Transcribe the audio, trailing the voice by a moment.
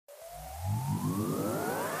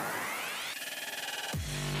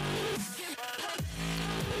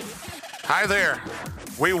Hi there.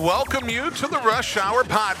 We welcome you to the Rush Hour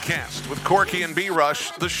Podcast with Corky and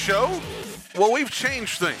B-Rush. The show, well, we've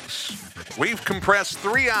changed things. We've compressed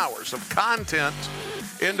 3 hours of content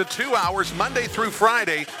into 2 hours, Monday through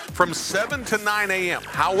Friday, from 7 to 9 a.m.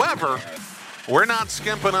 However, we're not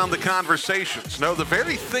skimping on the conversations. No, the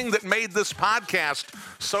very thing that made this podcast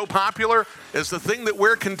so popular is the thing that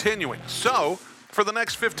we're continuing. So, for the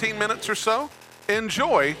next 15 minutes or so,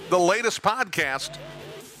 enjoy the latest podcast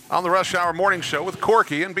on the Rush Hour Morning Show with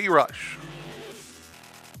Corky and B-Rush.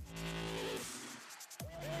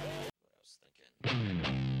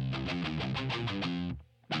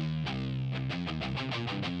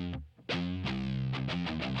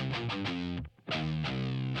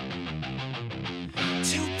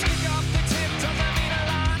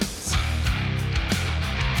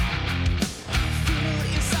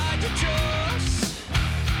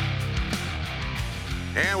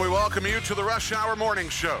 And we welcome you to the Rush Hour Morning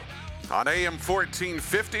Show on AM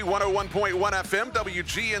 1450, 101.1 FM,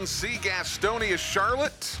 WGNC, Gastonia,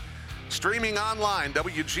 Charlotte. Streaming online,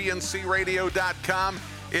 WGNCradio.com.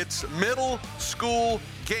 It's Middle School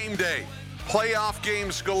Game Day. Playoff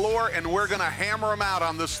games galore, and we're going to hammer them out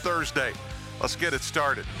on this Thursday. Let's get it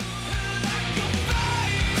started.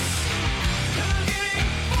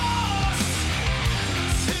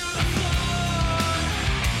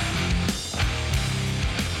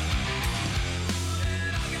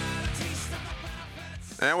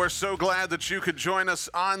 And we're so glad that you could join us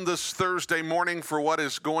on this Thursday morning for what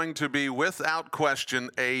is going to be, without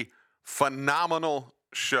question, a phenomenal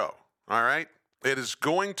show. All right? It is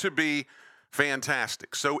going to be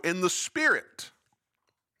fantastic. So in the spirit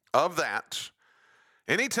of that,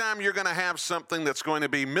 anytime you're going to have something that's going to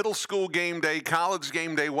be middle school game day, college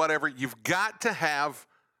game day, whatever, you've got to have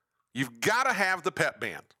the pep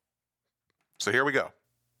band. So here we go.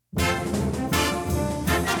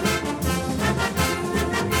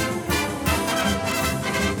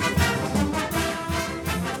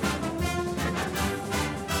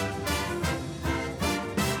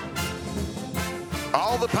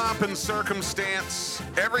 All the pomp and circumstance,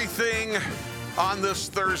 everything on this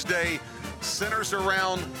Thursday centers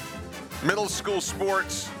around middle school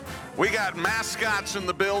sports. We got mascots in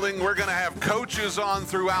the building. We're going to have coaches on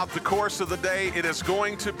throughout the course of the day. It is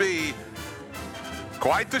going to be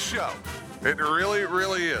quite the show. It really,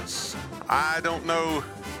 really is. I don't know.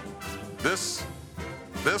 This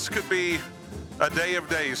could be a day of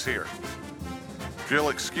days here. If you'll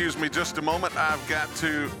excuse me just a moment, I've got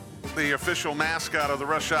to... The official mascot of the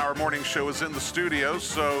Rush Hour Morning Show is in the studio,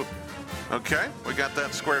 so, okay, we got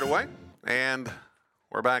that squared away, and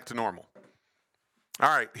we're back to normal. All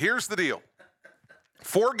right, here's the deal.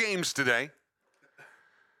 4 games today.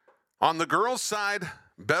 On the girls' side,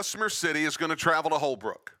 Bessemer City is going to travel to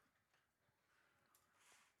Holbrook,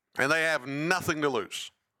 and they have nothing to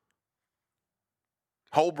lose.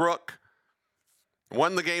 Holbrook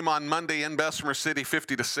won the game on Monday in Bessemer City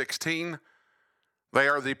 50-16. They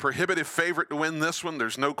are the prohibitive favorite to win this one.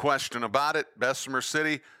 There's no question about it. Bessemer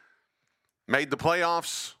City made the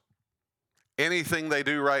playoffs. Anything they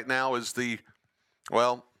do right now is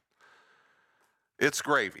it's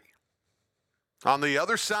gravy. On the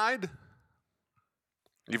other side,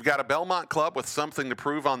 you've got a Belmont club with something to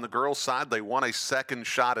prove on the girls' side. They won a second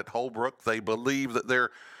shot at Holbrook. They believe that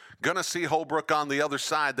they're going to see Holbrook on the other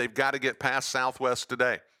side. They've got to get past Southwest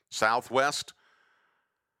today. Southwest,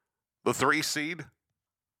 the 3 seed,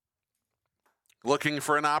 looking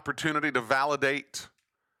for an opportunity to validate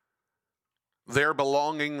their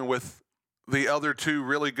belonging with the other 2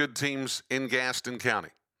 really good teams in Gaston County.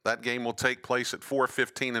 That game will take place at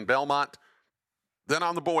 4:15 in Belmont. Then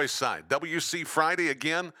on the boys' side, WC Friday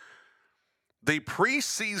again. The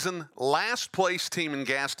preseason last place team in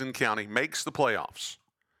Gaston County makes the playoffs.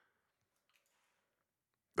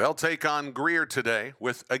 They'll take on Greer today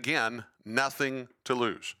with, again, nothing to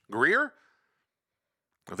lose. Greer,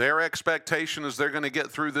 their expectation is they're going to get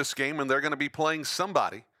through this game and they're going to be playing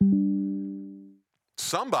somebody in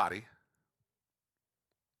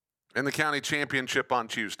the county championship on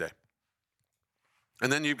Tuesday.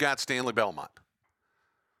 And then you've got Stanley Belmont.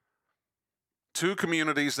 2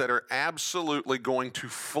 communities that are absolutely going to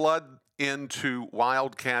flood into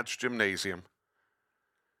Wildcats Gymnasium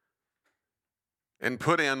and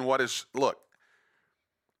put in what is, look,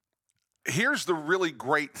 here's the really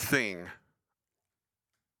great thing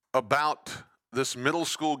about this middle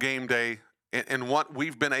school game day and what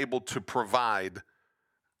we've been able to provide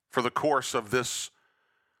for the course of this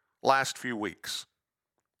last few weeks.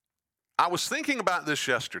 I was thinking about this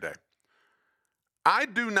yesterday. I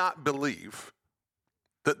do not believe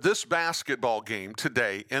that this basketball game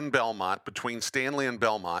today in Belmont between Stanley and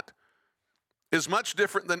Belmont is much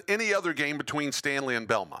different than any other game between Stanley and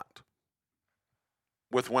Belmont,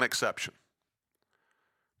 with one exception.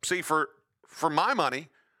 See, for my money,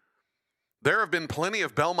 there have been plenty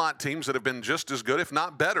of Belmont teams that have been just as good, if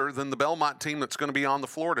not better, than the Belmont team that's going to be on the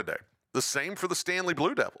floor today. The same for the Stanley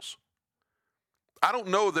Blue Devils. I don't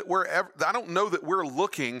know that we're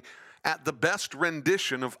looking at the best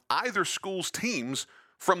rendition of either school's teams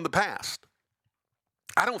from the past.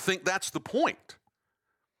 I don't think that's the point.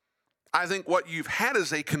 I think what you've had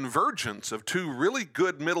is a convergence of two really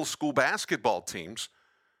good middle school basketball teams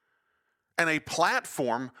and a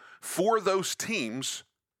platform for those teams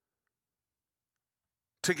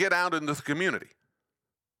to get out into the community.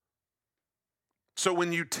 So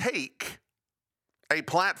when you take a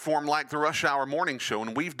platform like the Rush Hour Morning Show,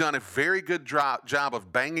 and we've done a very good job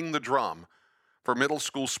of banging the drum for middle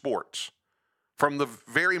school sports from the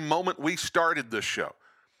very moment we started this show,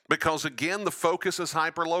 because again, the focus is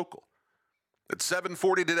hyper-local. At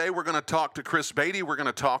 7:40 today, we're going to talk to Chris Baity. We're going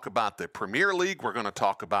to talk about the Premier League. We're going to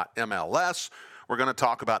talk about MLS. We're going to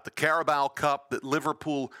talk about the Carabao Cup that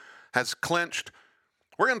Liverpool has clinched.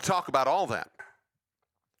 We're going to talk about all that.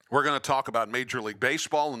 We're going to talk about Major League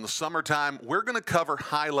Baseball in the summertime. We're going to cover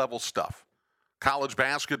high-level stuff, college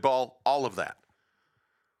basketball, all of that.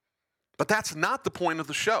 But that's not the point of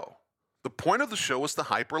the show. The point of the show is the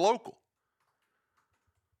hyper-local.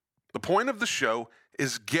 The point of the show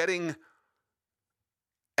is getting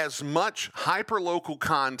as much hyper-local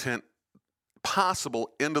content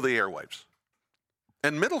possible into the airwaves.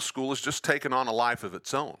 And middle school has just taken on a life of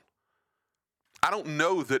its own. I don't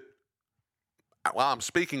know that, well, I'm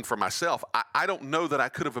speaking for myself, I don't know that I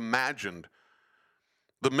could have imagined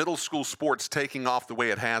the middle school sports taking off the way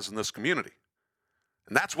it has in this community.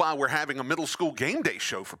 And that's why we're having a Middle School GameDay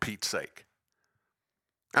show, for Pete's sake.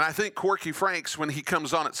 And I think Corky Franks, when he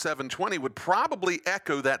comes on at 7:20, would probably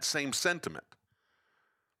echo that same sentiment.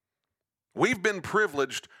 We've been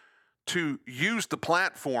privileged to use the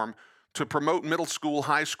platform to promote middle school,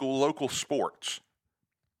 high school, local sports.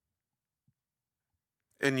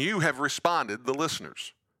 And you have responded, the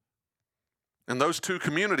listeners. And those two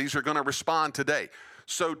communities are going to respond today.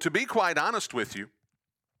 So to be quite honest with you,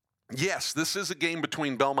 yes, this is a game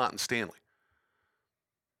between Belmont and Stanley.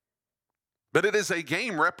 But it is a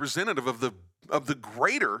game representative of the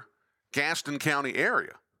greater Gaston County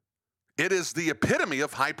area. It is the epitome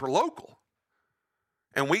of hyperlocal.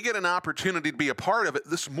 And we get an opportunity to be a part of it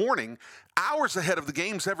this morning, hours ahead of the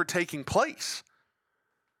games ever taking place.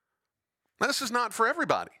 Now, this is not for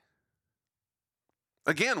everybody.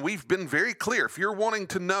 Again, we've been very clear. If you're wanting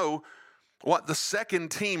to know what the second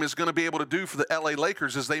team is going to be able to do for the LA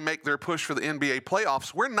Lakers as they make their push for the NBA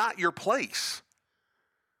playoffs, we're not your place.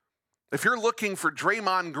 If you're looking for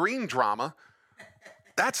Draymond Green drama,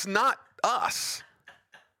 that's not us.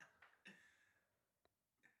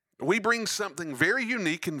 We bring something very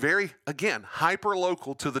unique and very, again,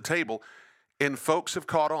 hyper-local to the table, and folks have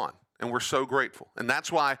caught on, and we're so grateful. And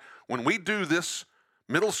that's why when we do this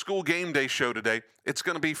Middle School Game Day show today, it's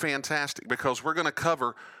going to be fantastic because we're going to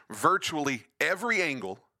cover virtually every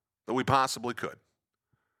angle that we possibly could.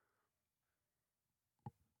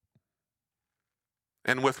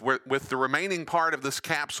 And with the remaining part of this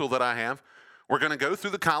capsule that I have, we're going to go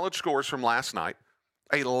through the college scores from last night,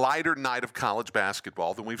 a lighter night of college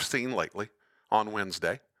basketball than we've seen lately on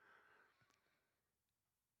Wednesday.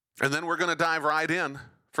 And then we're going to dive right in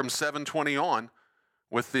from 7:20 on,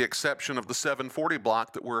 with the exception of the 7:40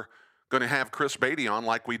 block that we're going to have Chris Baity on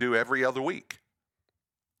like we do every other week.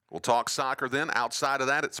 We'll talk soccer then. Outside of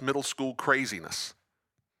that, it's middle school craziness.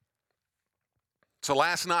 So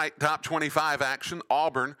last night, top 25 action,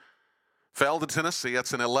 Auburn fell to Tennessee.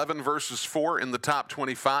 That's an 11-4 in the top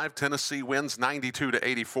 25. Tennessee wins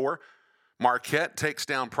 92-84. Marquette takes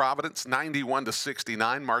down Providence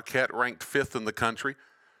 91-69. Marquette ranked 5th in the country.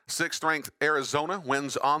 6th-ranked Arizona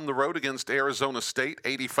wins on the road against Arizona State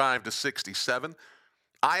 85-67.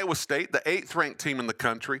 Iowa State, the 8th-ranked team in the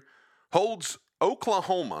country, holds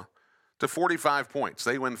Oklahoma to 45 points.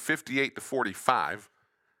 They win 58-45.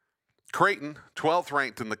 Creighton, 12th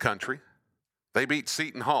ranked in the country. They beat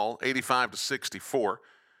Seton Hall 85-64.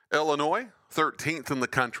 Illinois, 13th in the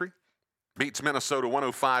country, beats Minnesota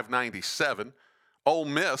 105-97. Ole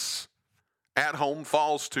Miss at home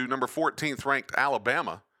falls to number 14th ranked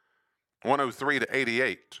Alabama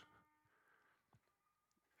 103-88.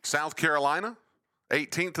 South Carolina,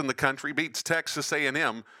 18th in the country, beats Texas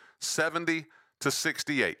A&M 70-68. We're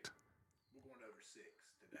going over 6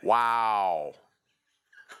 today. Wow.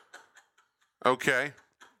 Okay,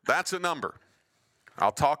 that's a number.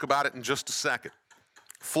 I'll talk about it in just a second.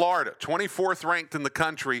 Florida, 24th ranked in the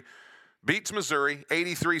country, beats Missouri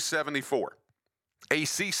 83-74.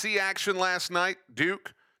 ACC action last night.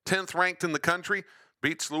 Duke, 10th ranked in the country,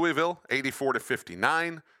 beats Louisville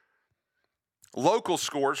 84-59. Local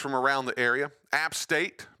scores from around the area. App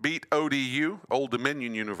State beat ODU, Old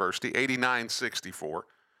Dominion University, 89-64.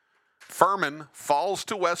 Furman falls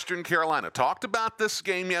to Western Carolina. Talked about this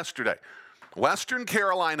game yesterday. Western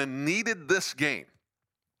Carolina needed this game.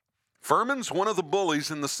 Furman's one of the bullies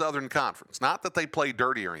in the Southern Conference. Not that they play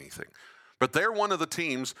dirty or anything, but they're one of the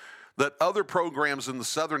teams that other programs in the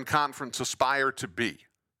Southern Conference aspire to be.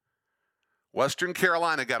 Western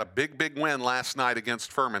Carolina got a big win last night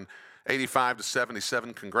against Furman,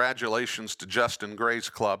 85-77. Congratulations to Justin Gray's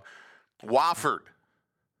club. Wofford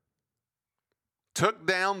took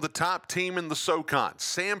down the top team in the SoCon.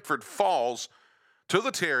 Samford falls to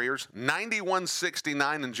the Terriers,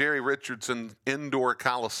 91-69 in Jerry Richardson Indoor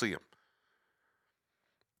Coliseum.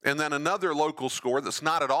 And then another local score that's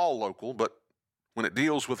not at all local, but when it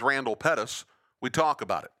deals with Randall Pettis, we talk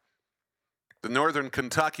about it. The Northern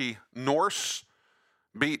Kentucky Norse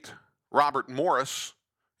beat Robert Morris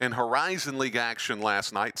in Horizon League action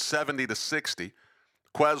last night, 70-60.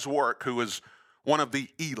 Quez Warwick, who is one of the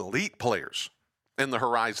elite players in the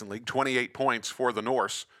Horizon League, 28 points for the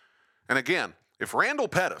Norse. And again, if Randall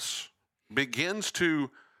Pettis begins to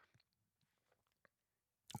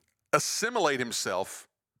assimilate himself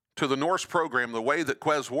to the Norse program the way that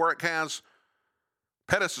Quez Warwick has,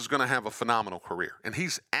 Pettis is going to have a phenomenal career, and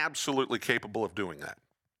he's absolutely capable of doing that.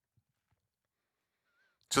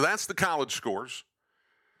 So that's the college scores.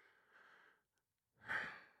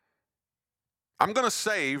 I'm going to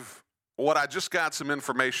save what I just got some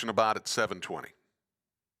information about at 7:20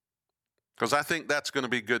 because I think that's going to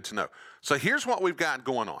be good to know. So here's what we've got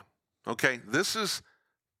going on, okay? This is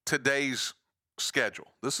today's schedule.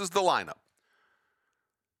 This is the lineup.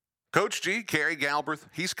 Coach G, Kerry Galbraith,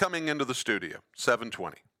 he's coming into the studio,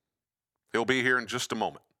 7:20. He'll be here in just a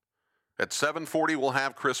moment. At 7:40, we'll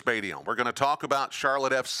have Chris Baity on. We're going to talk about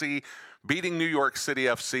Charlotte FC beating New York City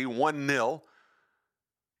FC 1-0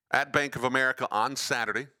 at Bank of America on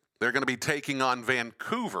Saturday. They're going to be taking on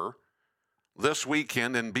Vancouver this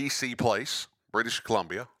weekend in BC Place, British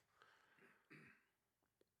Columbia.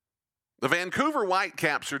 The Vancouver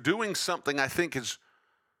Whitecaps are doing something I think is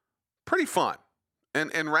pretty fun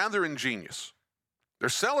and rather ingenious. They're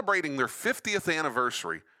celebrating their 50th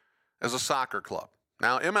anniversary as a soccer club.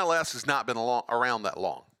 Now, MLS has not been around that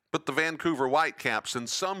long, but the Vancouver Whitecaps in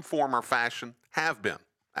some form or fashion have been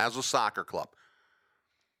as a soccer club.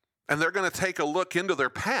 And they're going to take a look into their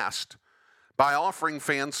past by offering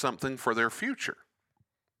fans something for their future.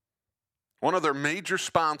 One of their major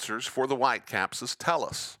sponsors for the Whitecaps is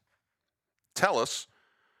TELUS. TELUS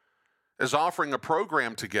is offering a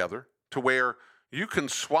program together to where you can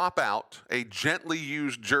swap out a gently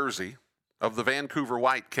used jersey of the Vancouver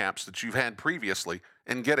Whitecaps that you've had previously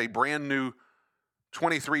and get a brand new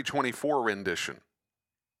 23-24 rendition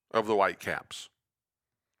of the Whitecaps.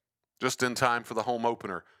 Just in time for the home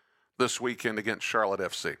opener this weekend against Charlotte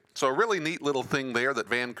FC. So a really neat little thing there that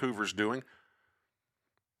Vancouver's doing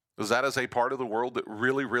is that is a part of the world that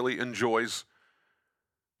really enjoys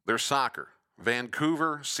their soccer.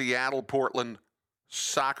 Vancouver, Seattle, Portland,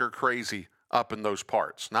 soccer crazy up in those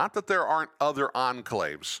parts. Not that there aren't other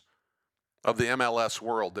enclaves of the MLS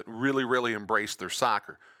world that really embrace their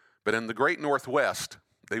soccer. But in the great Northwest,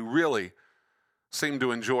 they really seem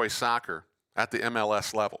to enjoy soccer at the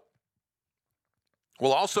MLS level.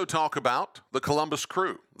 We'll also talk about the Columbus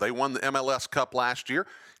Crew. They won the MLS Cup last year.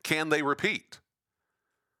 Can they repeat?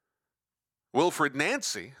 Wilfred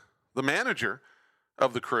Nancy, the manager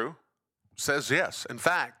of the Crew, says yes. In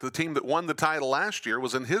fact, the team that won the title last year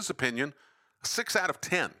was, in his opinion, a 6 out of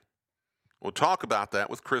 10. We'll talk about that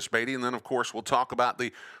with Chris Baity, and then, of course, we'll talk about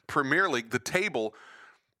the Premier League, the table.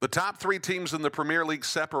 The top 3 teams in the Premier League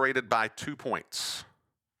separated by 2 points.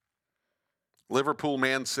 Liverpool,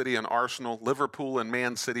 Man City, and Arsenal. Liverpool and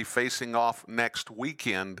Man City facing off next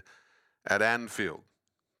weekend at Anfield,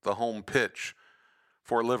 the home pitch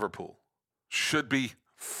for Liverpool. Should be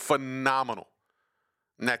phenomenal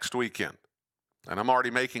next weekend. And I'm already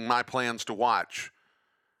making my plans to watch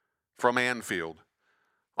from Anfield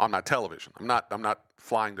on my television. I'm not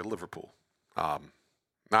flying to Liverpool.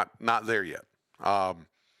 Not there yet. And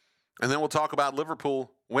then we'll talk about Liverpool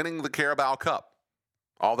winning the Carabao Cup.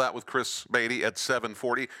 All that with Chris Baity at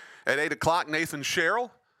 7:40. At 8 o'clock, Nathan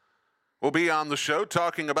Sherrill will be on the show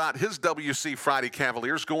talking about his WC Friday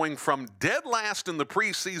Cavaliers going from dead last in the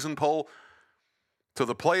preseason poll to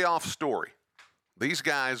the playoff story. These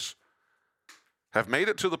guys have made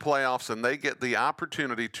it to the playoffs, and they get the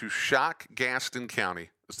opportunity to shock Gaston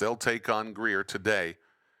County as they'll take on Greer today.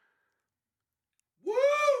 Woo!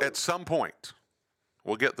 At some point.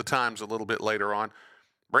 We'll get the times a little bit later on.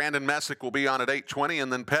 Brandon Messick will be on at 8:20,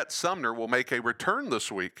 and then Pet Sumner will make a return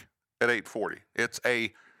this week at 8:40. It's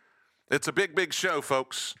a big show,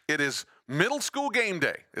 folks. It is Middle School Game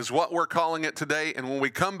Day is what we're calling it today. And when we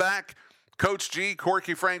come back, Coach G,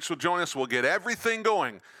 Corky Franks will join us. We'll get everything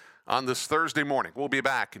going on this Thursday morning. We'll be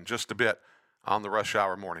back in just a bit on the Rush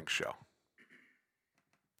Hour Morning Show.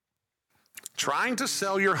 Trying to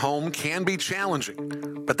sell your home can be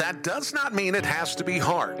challenging, but that does not mean it has to be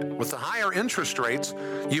hard. With the higher interest rates,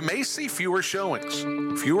 you may see fewer showings,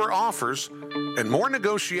 fewer offers, and more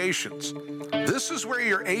negotiations. This is where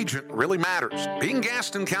your agent really matters. Being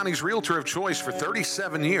Gaston County's realtor of choice for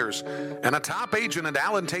 37 years and a top agent at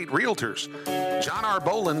Allen Tate Realtors, John R.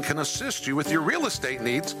 Bolin can assist you with your real estate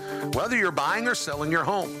needs, whether you're buying or selling your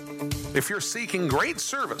home. If you're seeking great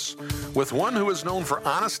service with one who is known for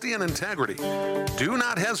honesty and integrity, do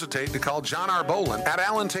not hesitate to call John R. Bolin at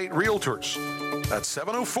Allen Tate Realtors. That's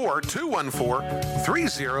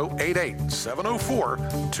 704-214-3088.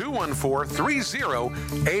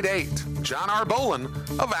 704-214-3088. John R. Bolin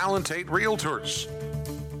of Allen Tate Realtors.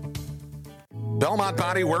 Belmont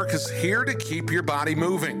Body Work is here to keep your body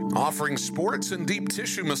moving, offering sports and deep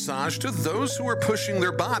tissue massage to those who are pushing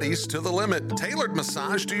their bodies to the limit, tailored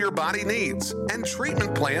massage to your body needs, and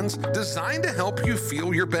treatment plans designed to help you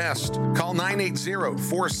feel your best. Call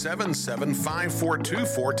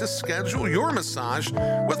 980-477-5424 to schedule your massage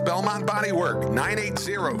with Belmont Body Work.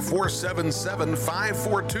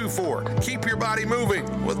 980-477-5424. Keep your body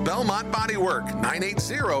moving with Belmont Body Work.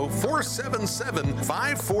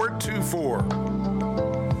 980-477-5424.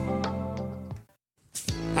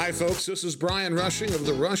 Hi, folks. This is Brian Rushing of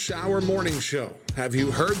the Rush Hour Morning Show. Have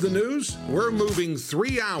you heard the news? We're moving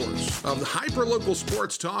 3 hours of hyper-local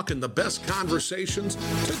sports talk and the best conversations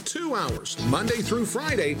to 2 hours, Monday through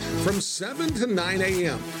Friday from 7 to 9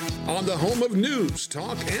 a.m. on the home of news,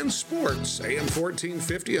 talk, and sports, AM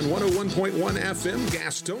 1450 and 101.1 FM,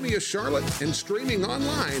 Gastonia, Charlotte, and streaming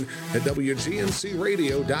online at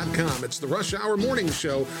WGNCradio.com. It's the Rush Hour Morning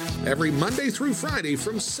Show every Monday through Friday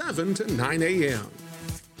from 7 to 9 a.m.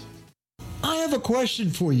 I have a question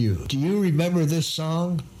for you. Do you remember this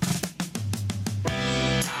song?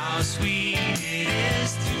 How sweet it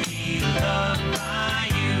is to be loved by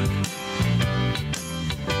you.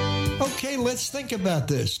 Okay, let's think about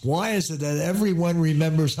this. Why is it that everyone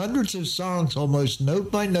remembers hundreds of songs almost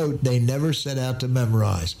note by note they never set out to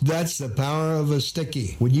memorize? That's the power of a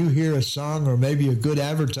sticky. When you hear a song or maybe a good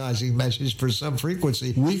advertising message for some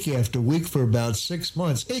frequency, week after week for about 6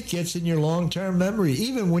 months, it gets in your long-term memory,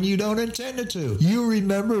 even when you don't intend it to. You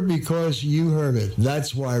remember because you heard it.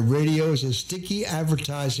 That's why radio is a sticky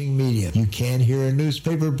advertising medium. You can't hear a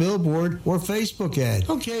newspaper billboard or Facebook ad.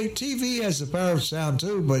 Okay, TV has the power of sound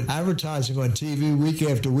too, but advertising on TV week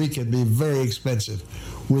after week can be very expensive.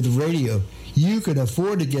 With radio, you can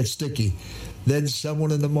afford to get sticky. Then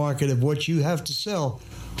someone in the market of what you have to sell,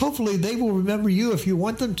 hopefully they will remember you if you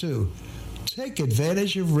want them to. Take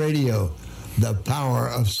advantage of radio, the power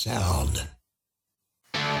of sound.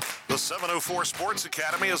 The 704 Sports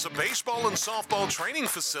Academy is a baseball and softball training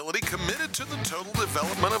facility committed to the total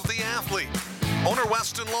development of the athlete. Owner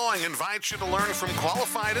Weston Lawing invites you to learn from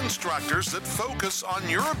qualified instructors that focus on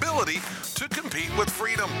your ability to compete with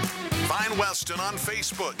freedom. Find Weston on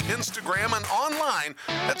Facebook, Instagram, and online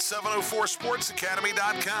at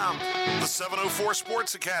 704sportsacademy.com. The 704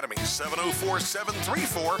 Sports Academy,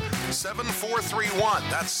 704-734-7431.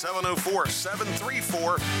 That's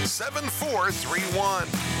 704-734-7431.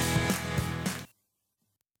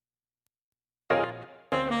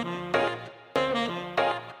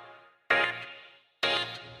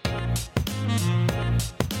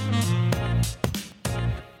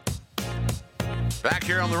 Back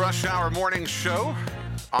here on the Rush Hour Morning Show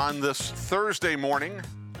on this Thursday morning,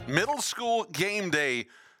 Middle School Game Day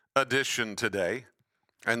edition today.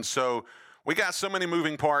 And so we got so many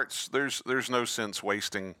moving parts, there's no sense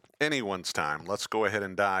wasting anyone's time. Let's go ahead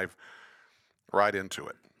and dive right into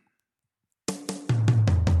it.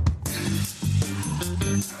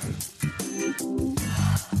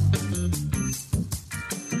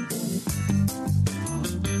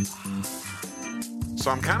 So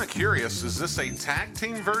I'm kind of curious, is this a tag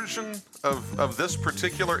team version of this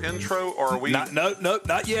particular intro, or are we... No,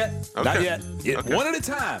 not yet. Okay. Not yet. Okay. One at a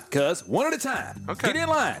time, cuz. One at a time. Okay. Get in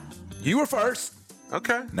line. You were first.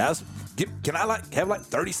 Okay. Now, can I have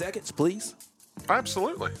 30 seconds, please?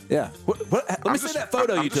 Absolutely. Yeah. Let me see that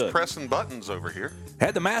photo I'm you just took. pressing buttons over here.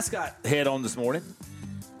 Had the mascot head on this morning.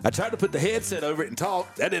 I tried to put the headset over it and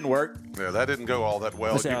talk. That didn't work. Yeah, that didn't go all that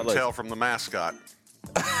well. Let's You see how can it tell looks. from the mascot.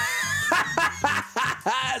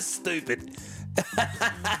 Stupid.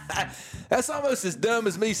 That's almost as dumb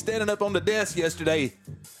as me standing up on the desk yesterday.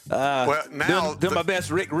 Well, now doing my best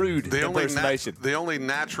Rick Rude impersonation. The only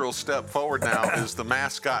natural step forward now is the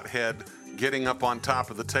mascot head getting up on top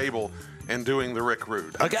of the table and doing the Rick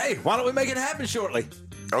Rude. Okay, why don't we make it happen shortly?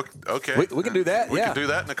 Okay. We can do that. We yeah. can do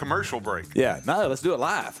that in a commercial break. Yeah, no, let's do it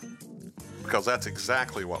live. Because that's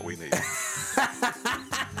exactly what we need.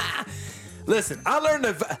 Listen, I learned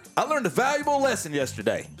a valuable lesson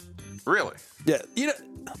yesterday. Really? Yeah,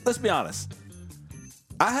 let's be honest.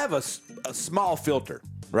 I have a small filter,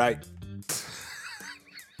 right?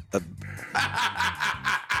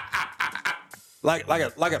 Like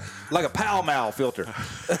a Pall Mall filter,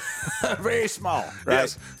 very small, right?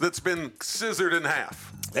 Yes, that's been scissored in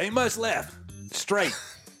half. Ain't much left, straight.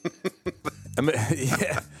 I mean,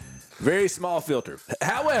 yeah, very small filter.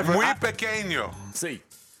 However, Muy pequeño. see,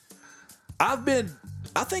 I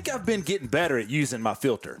think I've been getting better at using my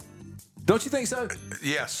filter. Don't you think so?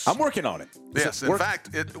 Yes. I'm working on it. Yes. In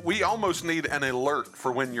fact, we almost need an alert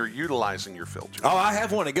for when you're utilizing your filter. Oh, I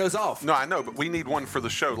have one. It goes off. No, I know, but we need one for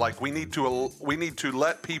the show. Like we need to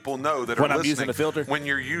let people know that When are I'm listening using the filter? when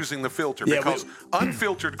you're using the filter, Yeah, because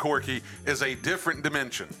unfiltered Corky is a different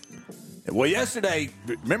dimension. Well,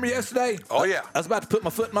 remember yesterday? Oh, yeah. I was about to put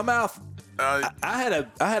my foot in my mouth. I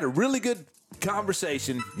had a really good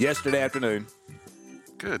conversation yesterday afternoon.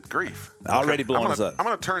 Good grief! Already blowing us up. I'm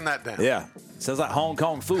going to turn that down. Yeah, sounds like Hong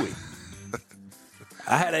Kong Phooey.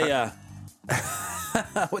 I had a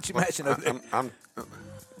what you matching over there?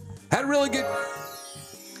 Had a really good.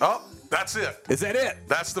 Oh, that's it. Is that it?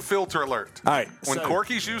 That's the filter alert. All right. When so-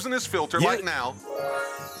 Corky's using his filter, Yeah. like now.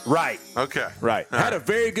 Right. Okay. Right. All Had a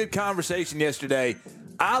very good conversation yesterday.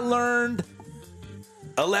 I learned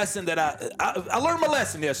a lesson that I learned my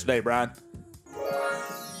lesson yesterday, Brian.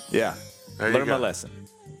 Yeah. There you Learned my go. lesson.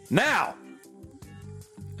 Now,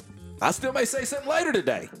 I still may say something later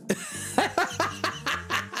today,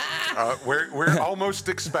 We're almost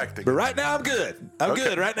expecting. but right now I'm good. I'm Okay.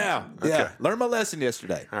 good right now. Okay. Yeah. Learned my lesson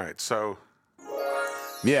yesterday. All right. So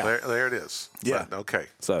Yeah. there it is. Yeah. But, okay.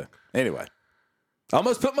 So, anyway,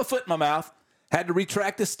 almost put my foot in my mouth. Had to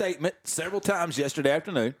retract the statement several times yesterday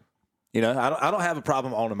afternoon. I don't have a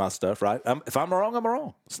problem owning my stuff, right? If I'm wrong, I'm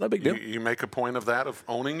wrong. It's no big deal. You make a point of that, of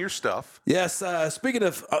owning your stuff. Yes. Speaking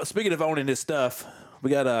of owning this stuff, we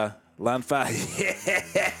got line 5.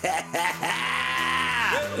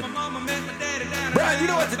 Brian, you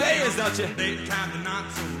know what today is, don't you?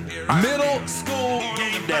 Middle School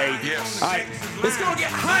Game Day. Yes. All right. It's going to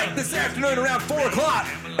get hyped this afternoon around 4 o'clock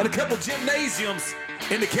at a couple gymnasiums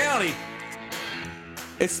in the county.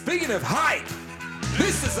 And speaking of hype,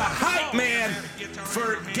 this is a hype man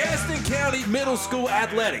for Gaston County Middle School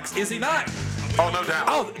athletics, is he not? Oh, no doubt.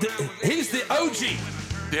 Oh, he's the OG.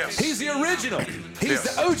 Yes. He's the original. He's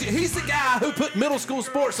Yes. the OG. He's the guy who put middle school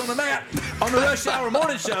sports on the map on the Rush Hour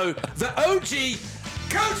Morning Show. The OG,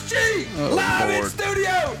 Coach G, live in Lord.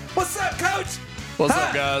 studio. What's up, Coach? What's Hi.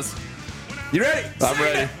 up, guys? You ready? I'm Sing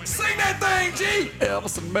ready. Sing that thing, G.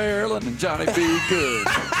 Elvis and Marilyn and Johnny B. Good.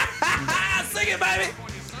 Sing it, baby.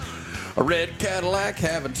 A red Cadillac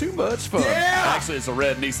having too much fun. Yeah. Actually, it's a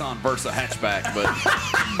red Nissan Versa hatchback, but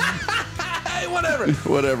Hey, whatever.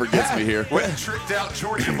 whatever gets me here. With tricked out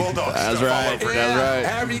Georgia Bulldog That's stuff all right. over it. That's right.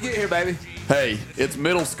 However you get here, baby. Hey, it's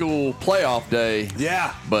middle school playoff day.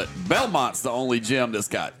 Yeah. But Belmont's the only gym that's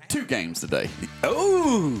got 2 games today.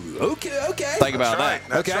 Oh, okay. Think about That's right. that.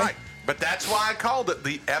 That's Okay. right. But that's why I called it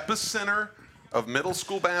the epicenter of middle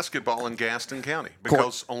school basketball in Gaston County,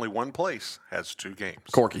 because only one place has 2 games.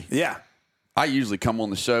 Corky. Yeah. I usually come on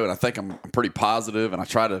the show and I think I'm pretty positive and I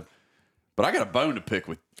try to, but I got a bone to pick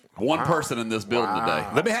with one person in this building today.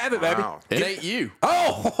 Let me have it, baby. Wow. It ain't you.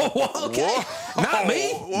 Oh, okay. Whoa. Not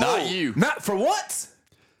me. Whoa. Not you. Not for what?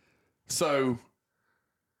 So,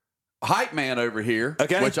 hype man over here,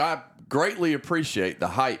 Okay. which I greatly appreciate the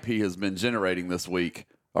hype he has been generating this week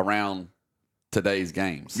around today's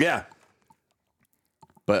games. Yeah.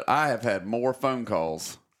 But I have had more phone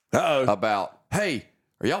calls Uh-oh. about, hey,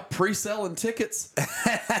 are y'all pre-selling tickets?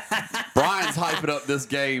 Brian's hyping up this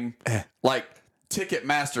game like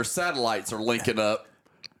Ticketmaster satellites are linking up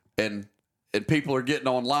and people are getting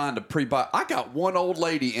online to pre-buy. I got one old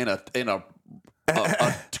lady in a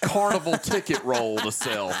carnival ticket roll to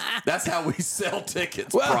sell. That's how we sell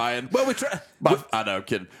tickets, Brian. Well, we try. I know,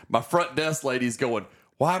 kidding. My front desk lady's going,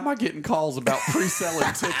 why am I getting calls about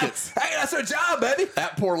pre-selling tickets? Hey, that's her job, baby.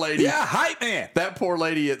 That poor lady. Yeah, hype man. That poor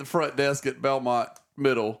lady at the front desk at Belmont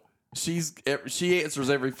Middle. She answers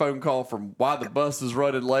every phone call from why the bus is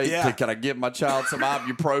running late Yeah. to can I give my child some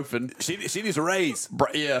ibuprofen. She needs a raise.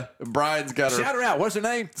 Yeah, Brian's got her Shout her out. What's her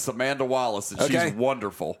name? Samantha Wallace, and Okay. she's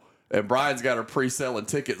wonderful. and Brian's got her pre-selling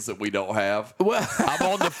tickets that we don't have. Well, I'm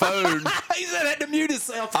on the phone. he said I had to mute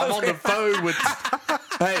himself. I'm on the phone with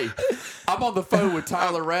I'm on the phone with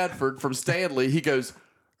Tyler Radford from Stanley. He goes,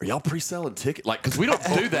 "Are y'all pre-selling tickets?" Like, because we don't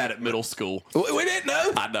do that at middle school. We didn't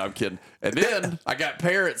know. I know, I'm kidding. And then I got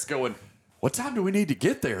parents going, "What time do we need to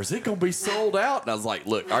get there? Is it going to be sold out?" And I was like,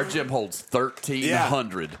 "Look, our gym holds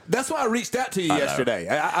 1,300." That's why I reached out to you yesterday.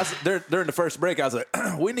 During the first break, I was like,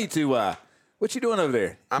 "We need to. What you doing over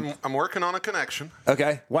there?" I'm working on a connection.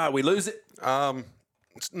 Okay. Why we lose it?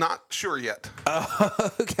 It's not sure yet.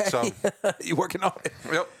 Okay. So you working on it?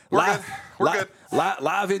 yep, we're good. We're good.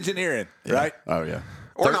 Live engineering, right? Oh, yeah.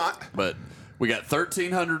 Or not. But we got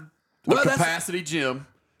 1,300 Well, capacity gym.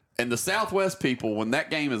 And the Southwest people, when that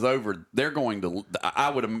game is over, they're going to, I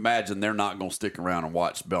would imagine they're not going to stick around and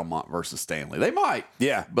watch Belmont versus Stanley. They might.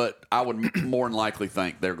 Yeah. But I would more than likely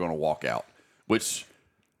think they're going to walk out, which,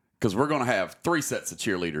 because we're going to have 3 sets of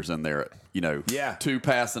cheerleaders in there, Yeah. 2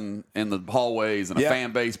 passing in the hallways and a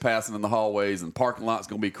fan base passing in the hallways, and parking lot's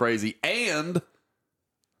going to be crazy. And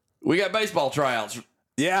we got baseball tryouts.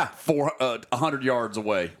 Yeah. 100 yards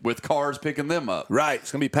away with cars picking them up. Right.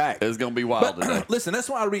 It's gonna be packed. It's going to be wild today. Listen, that's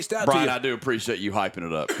why I reached out Brian, to you. I do appreciate you hyping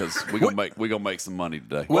it up because we're gonna make some money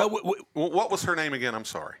today. Well, What was her name again? I'm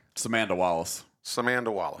sorry. Samantha Wallace.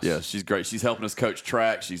 Samantha Wallace. Yeah, she's great. She's helping us coach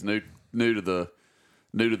track. She's new to the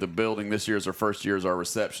building. This year is her first year as our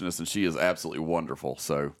receptionist, and she is absolutely wonderful.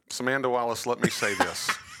 So Samantha Wallace, let me say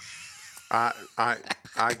this. I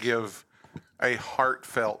give a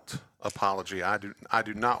heartfelt apology. I do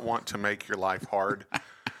not want to make your life hard.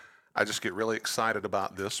 I just get really excited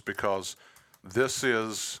about this because this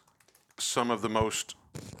is some of the most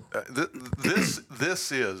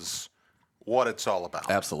this is what it's all about.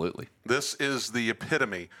 absolutely. This is the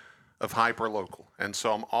epitome of hyperlocal. And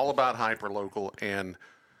so I'm all about hyperlocal. And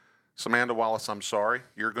Samantha Wallace, I'm sorry.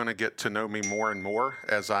 You're going to get to know me more and more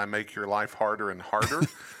as I make your life harder and harder.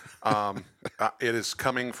 It is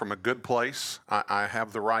coming from a good place. I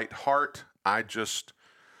have the right heart. I'm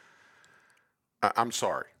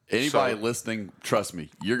sorry. Anybody listening, trust me,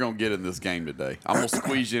 you're going to get in this game today. I'm going to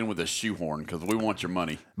squeeze you in with a shoehorn because we want your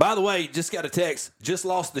money. by the way, just got a text. Just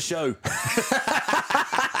lost the show.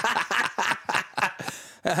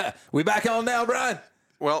 We back on now, Brian?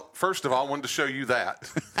 Well, first of all, I wanted to show you that.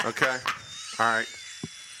 Okay? All right.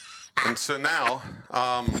 And so now,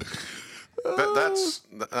 that's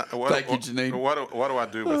what, Thank you, Janine. What do I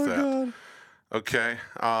do with that? God. Okay.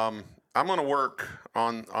 I'm going to work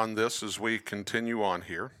on this as we continue on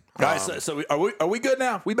here. All right, so are we good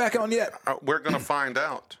now? We back on yet? We're going to find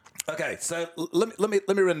out. Okay, so let me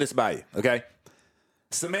run this by you. Okay,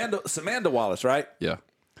 Samantha Wallace, right? Yeah.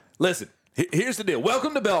 Listen, here's the deal.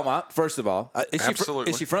 Welcome to Belmont. First of all,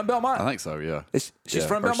 Absolutely. Is she from Belmont? I think so, yeah. She's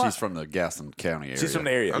from Or Belmont? she's from the Gaston County area. She's from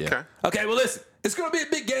the area. Okay. Okay, well, listen, it's going to be a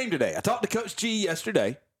big game today. I talked to Coach G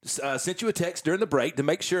yesterday, sent you a text during the break to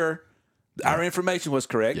make sure our information was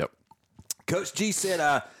correct. Yep. Coach G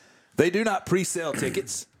said they do not pre-sell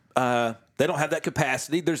tickets. They don't have that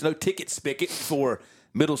capacity. There's no ticket spigot for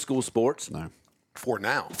middle school sports. No. For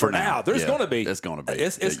now. For now, there's Yeah, going to be. it's gonna be.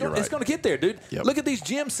 It's Yeah, you're going right. to get there, dude. Yep. Look at these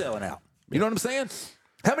gyms selling out. You know what I'm saying?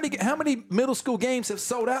 How many middle school games have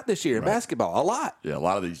sold out this year in basketball? A lot. Yeah, a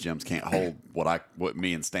lot of these gyms can't hold what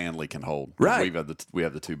me and Stanley can hold. Right. We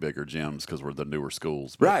have the 2 bigger gyms because we're the newer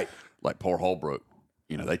schools. But Right. Like Port Holbrook,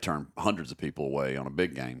 they turn hundreds of people away on a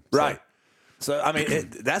big game. So, Right. So, I mean,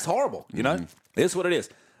 that's horrible, you know? It's what it is.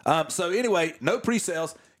 So, anyway, no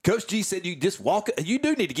pre-sales. Coach G said you just walk. You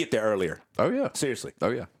do need to get there earlier. Oh yeah. Seriously. Oh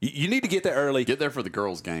yeah. You need to get there early. Get there for the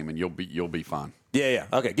girls' game and you'll be fine. Yeah.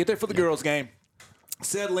 Okay, get there for the girls' game.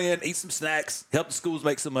 Settle in, eat some snacks, help the schools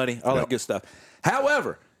make some money, all that good stuff.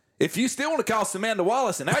 However, if you still want to call Samantha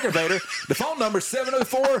Wallace an aggravator, the phone number is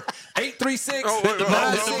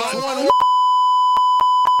 704-836-9611.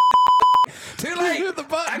 Too late.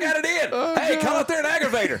 I got it in. Hey, call up there an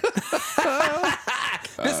aggravator.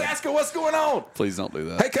 Just ask her what's going on. Please don't do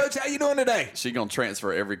that. Hey, Coach, how you doing today? She gonna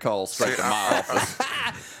transfer every call straight to my office.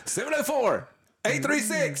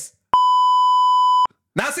 704-836.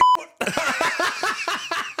 961.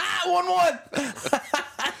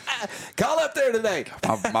 Call up there today.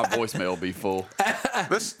 My voicemail will be full.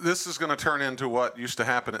 This is going to turn into what used to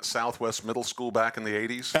happen at Southwest Middle School back in the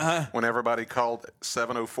 80s when everybody called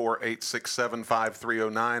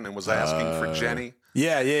 704-867-5309 and was asking for Jenny.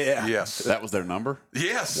 Yeah. Yes. That was their number?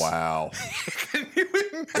 Yes. Wow. Can you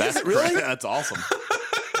imagine? That's really? That's awesome.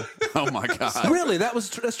 Oh my God. Really?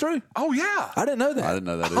 That's true? Oh, yeah. I didn't know that. I didn't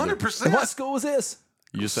know that either. 100%. And what school was this?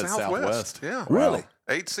 You just said Southwest. Yeah. Really?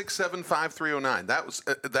 867-5309.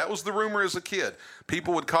 That was the rumor as a kid.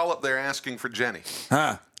 People would call up there asking for Jenny.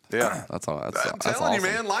 Huh. Yeah. That's all. I'm That's telling you,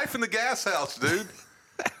 awesome. man, life in the gas house, dude.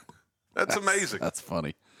 That's amazing. That's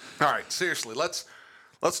funny. All right, seriously, let's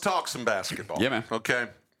talk some basketball. Yeah, man. Okay.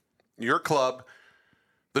 Your club,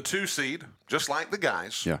 the 2 seed, just like the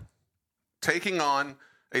guys, Yeah. taking on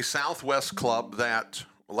a Southwest club that,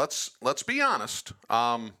 let's be honest,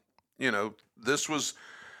 this was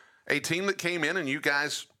a team that came in and you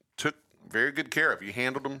guys took very good care of. You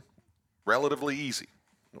handled them relatively easy.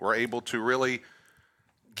 Were able to really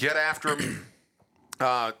get after them.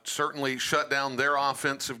 Certainly shut down their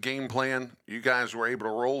offensive game plan. You guys were able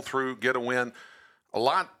to roll through, get a win. A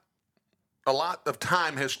lot of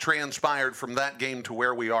time has transpired from that game to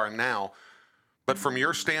where we are now. But from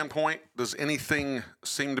your standpoint, does anything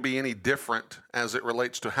seem to be any different as it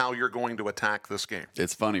relates to how you're going to attack this game?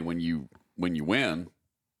 It's funny when you win,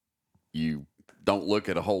 you don't look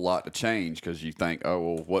at a whole lot to change because you think, oh,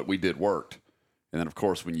 well, what we did worked. And then, of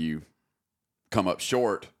course, when you come up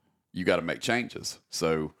short, you got to make changes.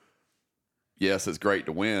 So, yes, it's great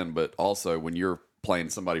to win, but also when you're playing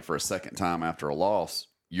somebody for a second time after a loss,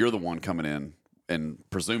 you're the one coming in and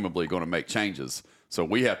presumably going to make changes. So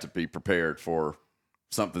we have to be prepared for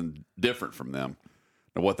something different from them.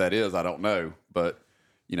 Now, what that is, I don't know, but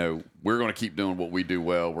we're going to keep doing what we do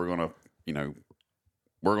well. We're going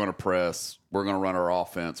to press. We're going to run our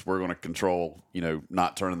offense. We're going to control,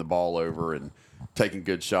 not turning the ball over and taking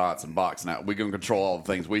good shots and boxing out. We're going to control all the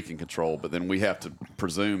things we can control, but then we have to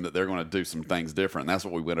presume that they're going to do some things different. And that's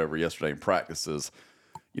what we went over yesterday in practices.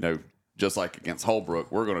 Just like against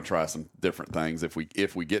Holbrook, we're going to try some different things if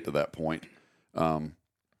we get to that point. So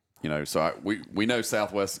we know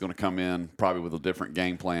Southwest is going to come in probably with a different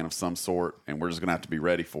game plan of some sort, and we're just going to have to be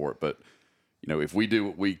ready for it. But if we do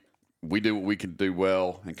what we do what we can do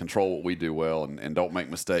well and control what we do well, and don't make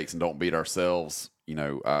mistakes and don't beat ourselves,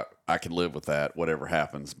 I can live with that, whatever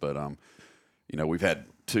happens. But we've had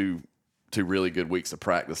two really good weeks of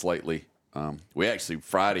practice lately. We actually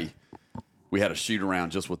Friday we had a shoot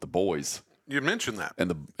around just with the boys. You mentioned that,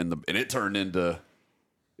 and it turned into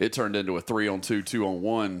a 3-on-2,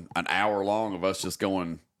 2-on-1, an hour long of us just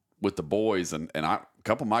going with the boys. And a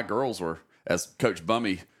couple of my girls were, as Coach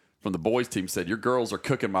Bummy from the boys team said, your girls are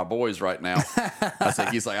cooking my boys right now.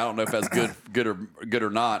 He's like, I don't know if that's good or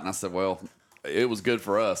not. And I said, well, it was good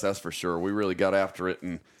for us, that's for sure. We really got after it,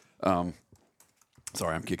 and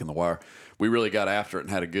sorry, I'm kicking the wire. We really got after it and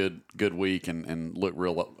had a good week and looked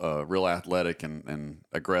real athletic and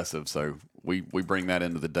aggressive. So we bring that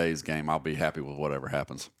into the day's game. I'll be happy with whatever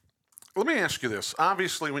happens. Let me ask you this.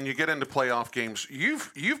 Obviously, when you get into playoff games,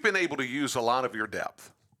 you've been able to use a lot of your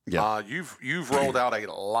depth. Yeah. You've rolled out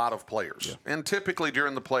a lot of players. Yeah. And typically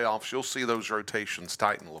during the playoffs, you'll see those rotations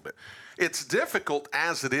tighten a little bit. It's difficult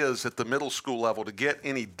as it is at the middle school level to get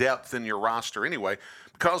any depth in your roster anyway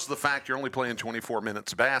because of the fact you're only playing 24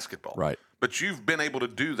 minutes of basketball. Right. But you've been able to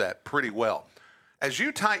do that pretty well. As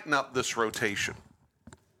you tighten up this rotation,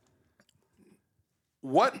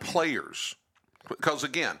 what players, because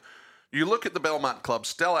again, you look at the Belmont club,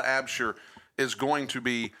 Stella Absher is going to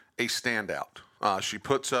be a standout. She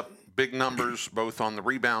puts up big numbers both on the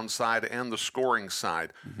rebound side and the scoring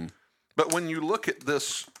side. Mm-hmm. But when you look at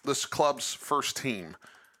this club's first team,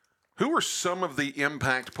 who are some of the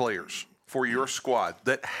impact players for your squad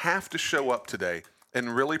that have to show up today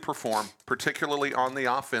and really perform, particularly on the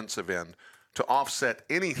offensive end, to offset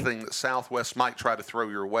anything that Southwest might try to throw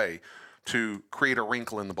your way to create a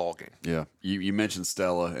wrinkle in the ballgame? Yeah, you mentioned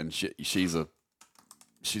Stella, and she's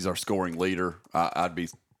our scoring leader. I'd be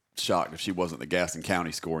shocked if she wasn't the Gaston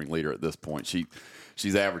County scoring leader at this point.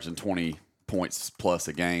 She's averaging 20 points plus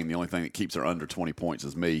a game. The only thing that keeps her under 20 points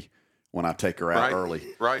is me when I take her out early.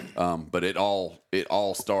 Right. But it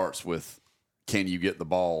all starts with, can you get the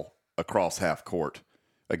ball across half court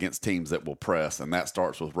against teams that will press? And that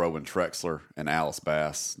starts with Rowan Trexler and Alice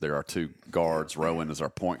Bass. There are two guards. Rowan is our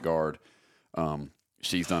point guard.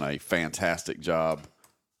 She's done a fantastic job.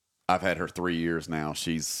 I've had her 3 years now.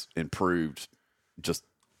 She's improved just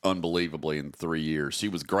unbelievably in 3 years. She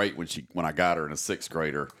was great when I got her in a sixth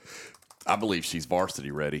grader. I believe she's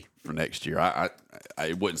varsity ready for next year.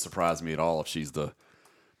 It wouldn't surprise me at all if she's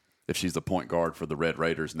the point guard for the Red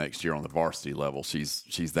Raiders next year on the varsity level.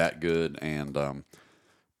 She's that good, and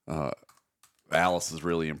Alice has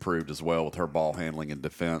really improved as well with her ball handling and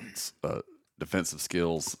defensive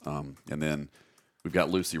skills. And then we've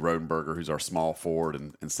got Lucy Rodenberger, who's our small forward,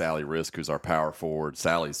 and Sally Risk, who's our power forward.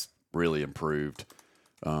 Sally's really improved.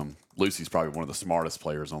 Lucy's probably one of the smartest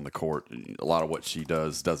players on the court. A lot of what she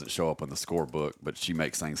does doesn't show up in the scorebook, but she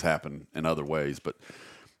makes things happen in other ways. But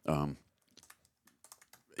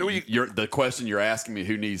the question you're asking me,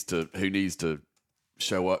 who needs to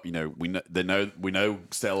show up. You know, we know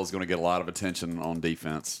Stella's going to get a lot of attention on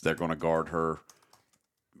defense. They're going to guard her.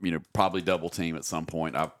 You know, probably double team at some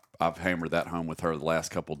point. I've hammered that home with her the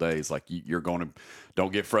last couple of days. Like, you're going to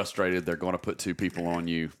don't get frustrated. They're going to put 2 people on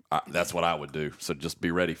you. That's what I would do. So just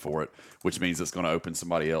be ready for it, which means it's going to open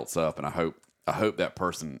somebody else up. And I hope that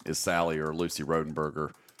person is Sally or Lucy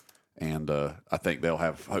Rodenberger. And I think they'll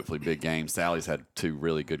have hopefully big games. Sally's had 2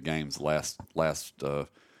 really good games last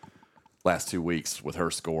 2 weeks with her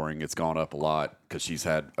scoring. It's gone up a lot because she's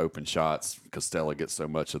had open shots because Stella gets so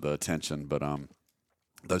much of the attention. But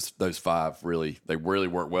those 5 really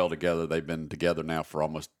work well together. They've been together now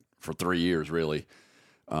for 3 years really.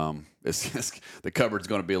 The cupboard's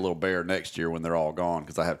going to be a little bare next year when they're all gone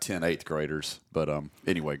because I have 10 8th graders. But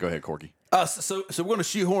anyway, go ahead, Corky. So we're going to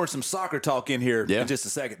shoehorn some soccer talk in here in just a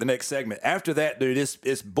second, the next segment. After that, dude,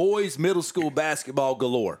 it's boys middle school basketball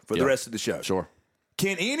galore for the rest of the show. Sure.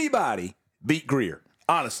 Can anybody beat Greer?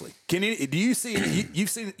 Honestly, do you see you've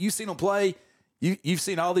seen them play? You've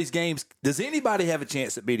seen all these games. Does anybody have a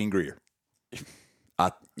chance at beating Greer?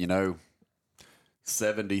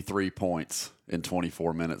 73 points in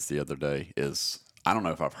 24 minutes the other day is, I don't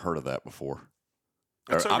know if I've heard of that before.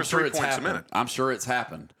 It's over I'm sure 3 it's points happened. a minute. I'm sure it's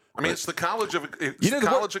happened. I mean, it's the college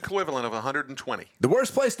equivalent of 120. The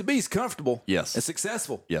worst place to be is comfortable. Yes. And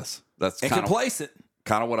successful. Yes. That's And kind complacent.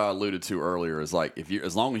 of what I alluded to earlier is like,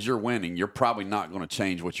 as long as you're winning, you're probably not going to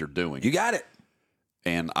change what you're doing. You got it.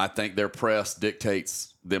 And I think their press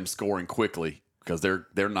dictates them scoring quickly because the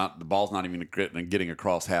ball's not even getting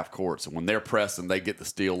across half court. So when they're pressing, they get the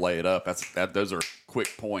steal, lay it up. Those are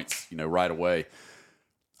quick points, right away.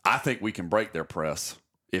 I think we can break their press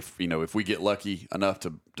if we get lucky enough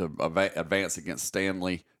to advance against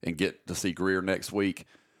Stanley and get to see Greer next week.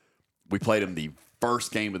 We played them the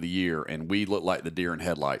first game of the year, and we looked like the deer in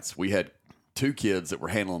headlights. We had 2 kids that were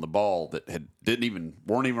handling the ball that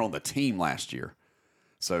weren't even on the team last year.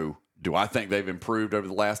 So do I think they've improved over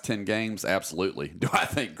the last 10 games? Absolutely. Do I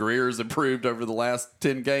think Greer's improved over the last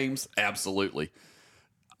 10 games? Absolutely.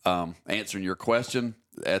 Answering your question,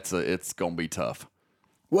 it's going to be tough.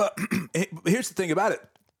 Well, here's the thing about it.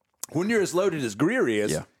 When you're as loaded as Greer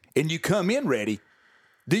is, and you come in ready,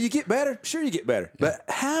 do you get better? Sure, you get better. Yeah. But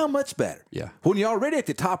how much better? Yeah. When you're already at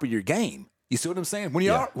the top of your game. You see what I'm saying? When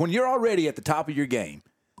you're already at the top of your game,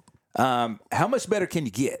 how much better can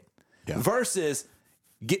you get? Yeah. Versus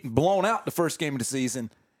getting blown out the first game of the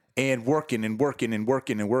season and working and working and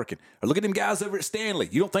working and working. Or look at them guys over at Stanley.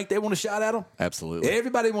 You don't think they want a shot at them? Absolutely.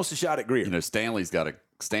 Everybody wants a shot at Greer. Messick's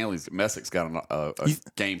got a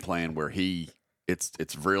game plan where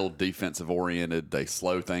it's real defensive oriented. They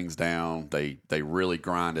slow things down. They really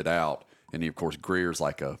grind it out. And of course, Greer's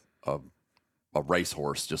like a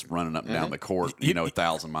racehorse just running up and down the court,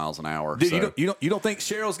 1,000 miles an hour. Dude, so. you don't think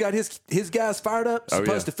Cheryl's got his guys fired up?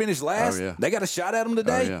 Supposed to finish last? Oh, yeah. They got a shot at him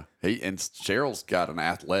today? Oh, yeah. And Cheryl's got an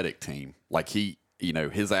athletic team. Like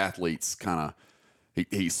his athletes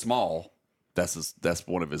he's small. That's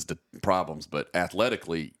one of his problems. But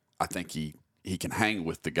athletically, I think he can hang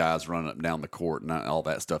with the guys running up and down the court and all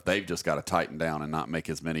that stuff. They've just got to tighten down and not make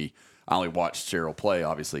as many. I only watched Cheryl play,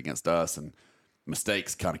 obviously, against us, and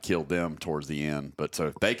mistakes kind of killed them towards the end. But so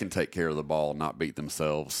if they can take care of the ball and not beat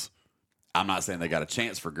themselves, I'm not saying they got a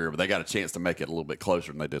chance for Greer, but they got a chance to make it a little bit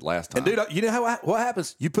closer than they did last time. And, dude, you know what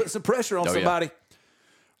happens? You put some pressure on somebody. Yeah.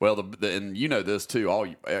 Well, and you know this,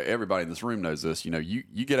 too. Everybody in this room knows this.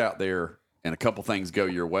 You get out there and a couple things go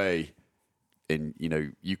your way, and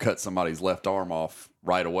you cut somebody's left arm off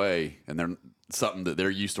right away, and something that they're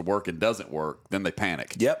used to working doesn't work, then they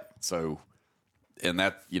panic. Yep. So, and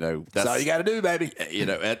that's all you got to do, baby.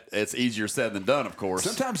 It's easier said than done, of course.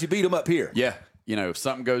 Sometimes you beat them up here. Yeah. If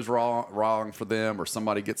something goes wrong for them, or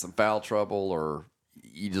somebody gets in foul trouble, or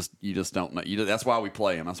you just don't know. That's why we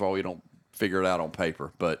play them. That's why we don't figure it out on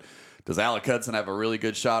paper. But does Alec Hudson have a really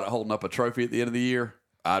good shot at holding up a trophy at the end of the year?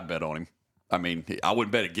 I'd bet on him. I mean, I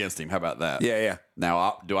wouldn't bet against him. How about that? Yeah.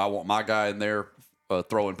 Now, do I want my guy in there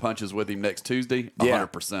throwing punches with him next Tuesday?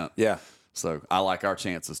 100%. Yeah. So I like our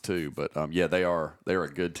chances too. But they're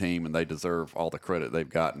a good team, and they deserve all the credit they've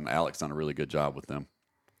gotten. Alex done a really good job with them.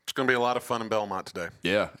 It's going to be a lot of fun in Belmont today.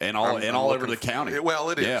 Yeah, and all over the county. Well,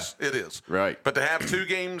 it is. Yeah. It is. Right. But to have 2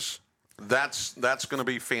 games, that's going to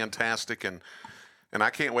be fantastic, and I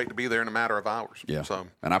can't wait to be there in a matter of hours. Yeah. So,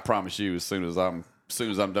 and I promise you, as soon as I'm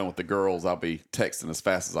done with the girls, I'll be texting as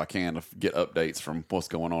fast as I can to get updates from what's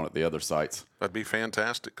going on at the other sites. That'd be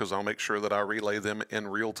fantastic, because I'll make sure that I relay them in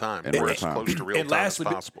real time, In real as time. close to real And time as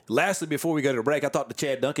possible. lastly, before we go to the break, I talked to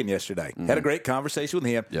Chad Duncan yesterday. Had a great conversation with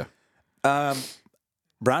him. Yeah.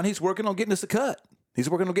 Brian, he's working on getting us a cut. He's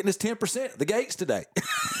working on getting us 10% at the gates today.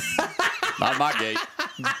 Not my gate.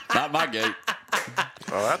 Not my gate.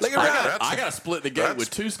 Oh, that's, Look at I got to split the gate with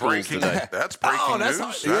 2 schools breaking, today. That's breaking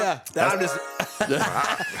news. Yeah. I'm just,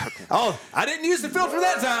 I didn't use the filter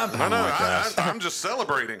that time. I know. I'm just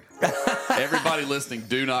celebrating. Everybody listening,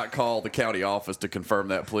 do not call the county office to confirm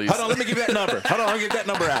that, please. Hold on, let me give that number. Hold on, I'll give that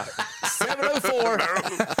number out. 704.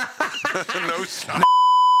 No shot.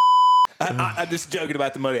 I'm just joking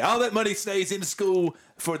about the money. All that money stays in the school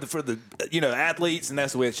for the athletes, and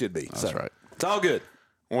that's the way it should be. That's right. It's all good.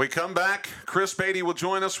 When we come back, Chris Baity will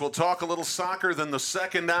join us. We'll talk a little soccer. Then the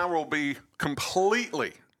second hour will be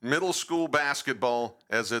completely middle school basketball,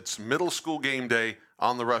 as it's Middle School GameDay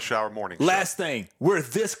on the Rush Hour Morning Show. Last thing, we're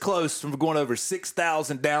this close from going over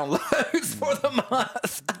 6,000 downloads for the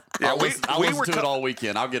month. Yeah, I'll listen to it all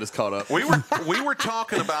weekend. I'll get us caught up. We were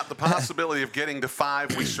talking about the possibility of getting to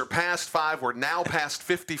 5. We surpassed 5. We're now past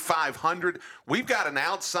 5,500. We've got an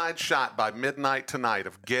outside shot by midnight tonight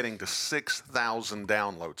of getting to 6,000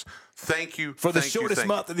 downloads. Thank you. For the shortest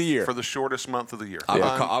month of the year. For the shortest month of the year.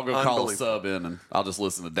 I'll go call a sub in, and I'll just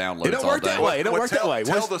listen to downloads It don't work that way. It don't work that way.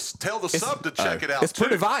 Tell the sub to check it out. It's per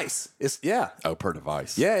too. device. Oh, per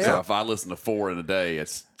device. Yeah. So if I listen to 4 in a day,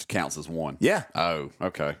 it counts as 1. Yeah. Oh,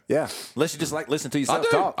 okay. Yeah. Unless you just like listen to I yourself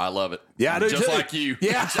do. talk. I love it. Yeah, I do just too. like you.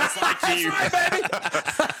 Yeah. Just like you. That's right, baby.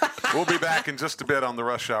 We'll be back in just a bit on the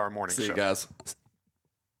Rush Hour Morning See Show. you guys.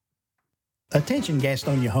 Attention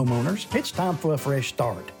Gastonia homeowners, it's time for a fresh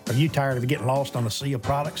start. Are you tired of getting lost on a sea of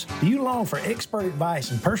products? Do you long for expert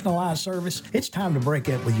advice and personalized service? It's time to break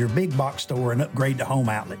up with your big box store and upgrade to Home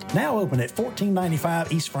Outlet. Now open at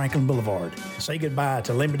 1495 East Franklin Boulevard. Say goodbye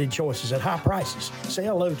to limited choices at high prices. Say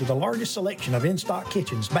hello to the largest selection of in-stock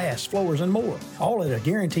kitchens, baths, floors, and more, all at a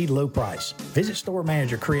guaranteed low price. Visit store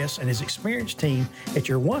manager Chris and his experienced team at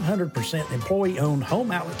your 100% employee-owned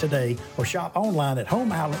Home Outlet today, or shop online at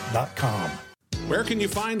homeoutlet.com. Where can you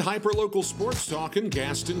find hyperlocal sports talk in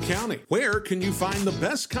Gaston County? Where can you find the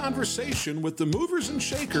best conversation with the movers and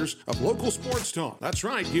shakers of local sports talk? That's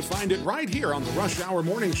right, you find it right here on the Rush Hour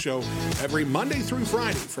Morning Show every Monday through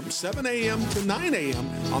Friday from 7 a.m. to 9 a.m.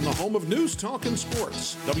 on the home of news, talk, and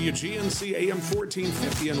sports. WGNC AM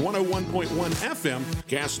 1450 and 101.1 FM,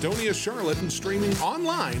 Gastonia, Charlotte, and streaming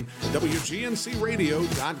online at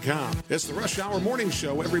WGNCradio.com. It's the Rush Hour Morning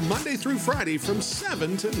Show every Monday through Friday from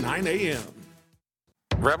 7 to 9 a.m.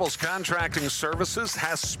 Rebels Contracting Services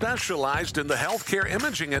has specialized in the healthcare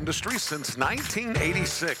imaging industry since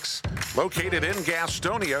 1986. Located in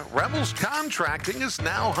Gastonia, Rebels Contracting is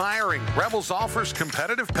now hiring. Rebels offers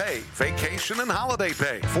competitive pay, vacation and holiday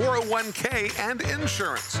pay, 401k, and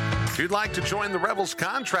insurance. If you'd like to join the Rebels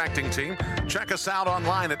Contracting team, check us out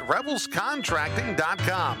online at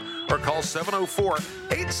rebelscontracting.com or call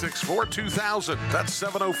 704-864-2000. That's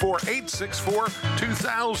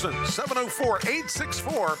 704-864-2000.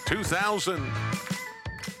 704-864-2000.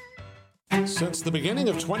 Since the beginning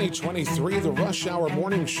of 2023, the Rush Hour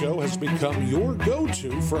Morning Show has become your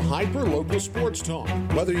go-to for hyper-local sports talk.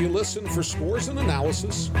 Whether you listen for scores and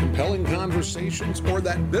analysis, compelling conversations, or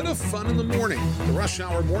that bit of fun in the morning, the Rush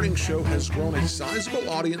Hour Morning Show has grown a sizable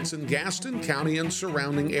audience in Gaston County and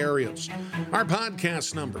surrounding areas. Our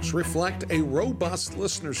podcast numbers reflect a robust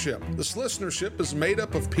listenership. This listenership is made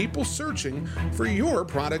up of people searching for your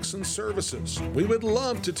products and services. We would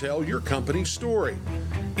love to tell your company's story.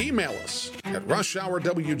 Email us at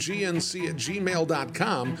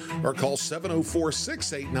rushhourwgnc@gmail.com or call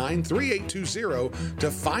 704-689-3820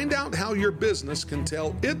 to find out how your business can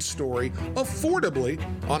tell its story affordably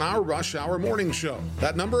on our Rush Hour Morning Show.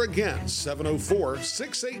 That number again,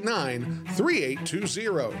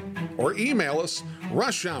 704-689-3820, or email us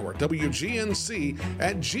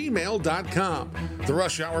rushhourwgnc@gmail.com. The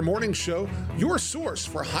Rush Hour Morning Show, your source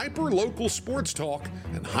for hyper-local sports talk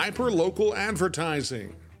and hyper-local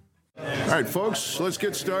advertising. All right, folks, let's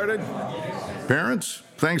get started. Parents,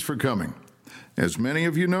 thanks for coming. As many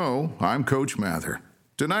of you know, I'm Coach Mather.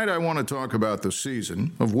 Tonight I want to talk about the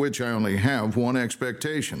season, of which I only have one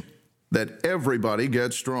expectation: that everybody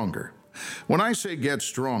gets stronger. When I say get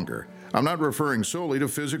stronger, I'm not referring solely to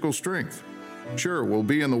physical strength. Sure, we'll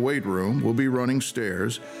be in the weight room, we'll be running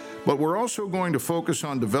stairs, but we're also going to focus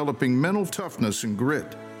on developing mental toughness and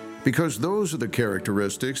grit, because those are the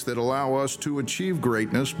characteristics that allow us to achieve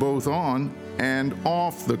greatness both on and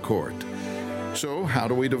off the court. So, how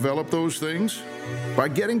do we develop those things? By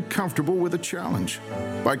getting comfortable with a challenge,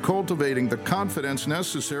 by cultivating the confidence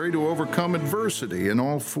necessary to overcome adversity in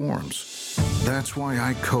all forms. That's why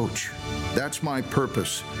I coach. That's my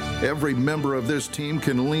purpose. Every member of this team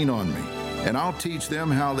can lean on me, and I'll teach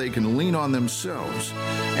them how they can lean on themselves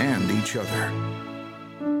and each other.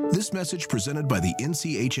 This message presented by the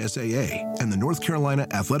NCHSAA and the North Carolina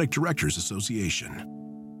Athletic Directors Association.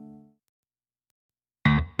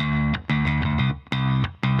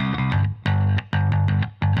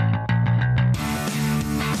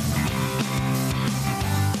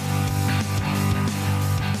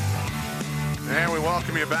 And we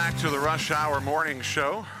welcome you back to the Rush Hour Morning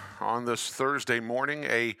Show on this Thursday morning,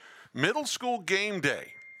 a middle school game day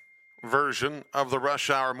version of the Rush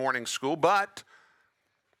Hour Morning School, but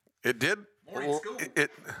it did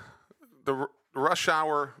the Rush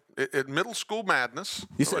Hour Middle School Madness.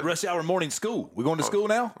 You said Rush Hour Morning School. We going to school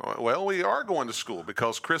now? Well, we are going to school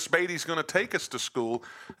because Chris Baity's going to take us to school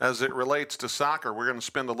as it relates to soccer. We're going to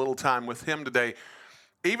spend a little time with him today.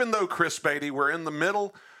 Even though, Chris Baity, we're in the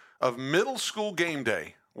middle of Middle School Game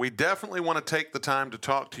Day, we definitely want to take the time to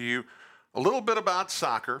talk to you a little bit about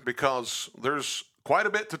soccer because there's quite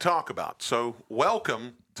a bit to talk about. So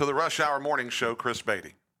welcome to the Rush Hour Morning Show, Chris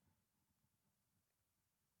Baity.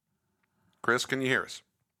 Chris, can you hear us?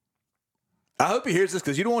 I hope he hears this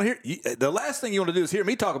because you don't want to hear. The last thing you want to do is hear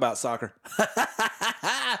me talk about soccer.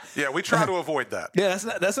 Yeah, we try to avoid that. Yeah,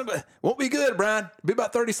 that's not, won't be good, Brian. Be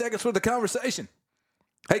about 30 seconds for the conversation.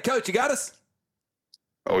 Hey, Coach, you got us?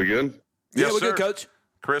 Are we good? Yeah, Yes, we're sir. good, Coach.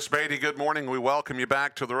 Chris Baity, good morning. We welcome you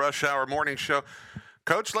back to the Rush Hour Morning Show.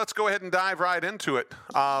 Coach, let's go ahead and dive right into it.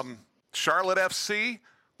 Charlotte FC,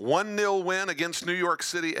 1-0 win against New York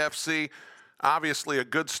City FC. Obviously a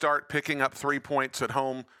good start picking up 3 points at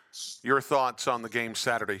home. Your thoughts on the game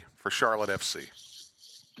Saturday for Charlotte FC?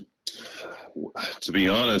 To be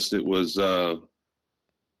honest, it was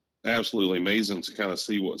absolutely amazing to kind of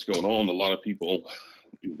see what's going on. A lot of people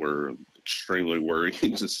were extremely worried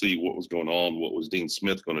to see what was going on, what was Dean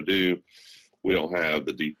Smith going to do. We don't have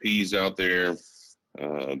the DPs out there.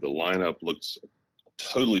 The lineup looks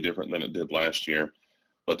totally different than it did last year.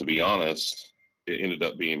 But to be honest, it ended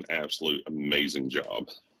up being an absolute amazing job.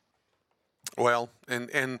 Well,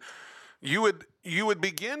 and you would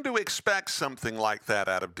begin to expect something like that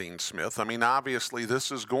out of Dean Smith. I mean, obviously,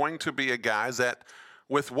 this is going to be a guy that,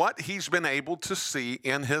 with what he's been able to see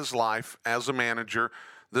in his life as a manager,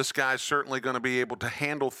 this guy's certainly going to be able to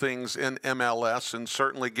handle things in MLS and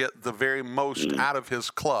certainly get the very most out of his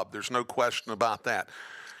club. There's no question about that.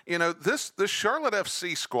 You know, this Charlotte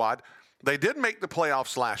FC squad, they did make the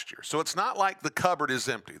playoffs last year, so it's not like the cupboard is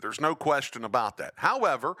empty. There's no question about that.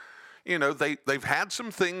 However, you know, they've had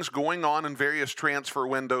some things going on in various transfer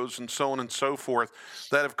windows and so on and so forth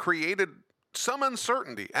that have created some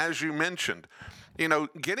uncertainty, as you mentioned. You know,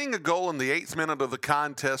 getting a goal in the 8th minute of the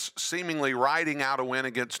contest, seemingly riding out a win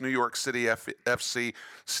against New York City FC,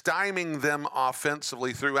 stymieing them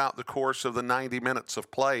offensively throughout the course of the 90 minutes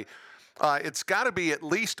of play. It's got to be, at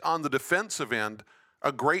least on the defensive end,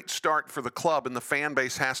 a great start for the club, and the fan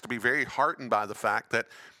base has to be very heartened by the fact that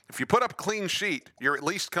if you put up a clean sheet, you're at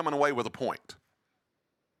least coming away with a point.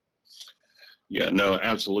 Yeah, no,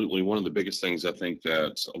 absolutely. One of the biggest things I think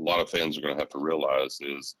that a lot of fans are going to have to realize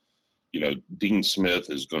is, you know, Dean Smith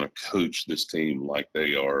is going to coach this team like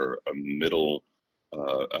they are a middle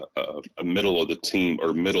of the team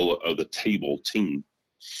or middle of the table team.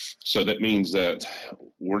 So that means that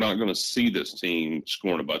we're not going to see this team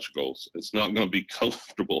scoring a bunch of goals. It's not going to be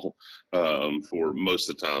comfortable for most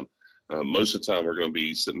of the time. Most of the time, we're going to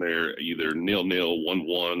be sitting there either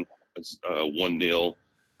 0-0, 1-1,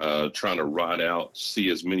 1-0, trying to ride out, see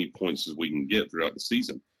as many points as we can get throughout the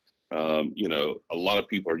season. You know, a lot of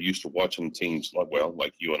people are used to watching teams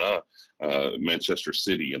like you and I, Manchester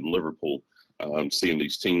City and Liverpool, seeing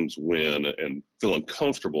these teams win and feeling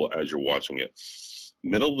comfortable as you're watching it.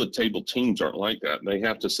 Middle of the table teams aren't like that. They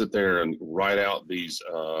have to sit there and ride out these,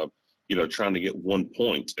 you know, trying to get 1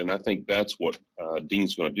 point. And I think that's what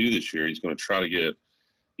Dean's going to do this year. He's going to try to get,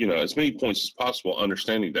 you know, as many points as possible,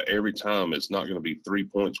 understanding that every time it's not going to be 3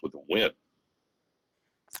 points with a win.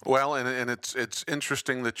 Well, and it's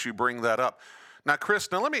interesting that you bring that up. Now,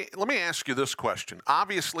 Chris, let me ask you this question.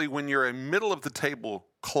 Obviously, when you're a middle of the table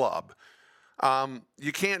club,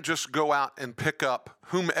 you can't just go out and pick up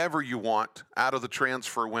whomever you want out of the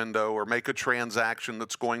transfer window or make a transaction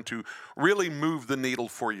that's going to really move the needle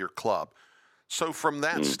for your club. So from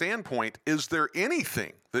that standpoint, is there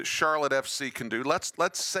anything that Charlotte FC can do?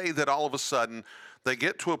 Let's say that all of a sudden they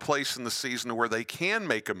get to a place in the season where they can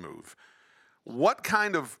make a move. What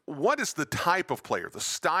is the type of player, the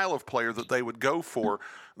style of player that they would go for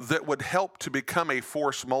that would help to become a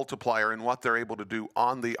force multiplier in what they're able to do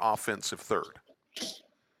on the offensive third?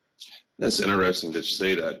 That's interesting that you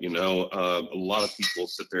say that. You know, a lot of people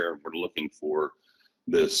sit there and we're looking for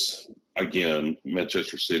this, again,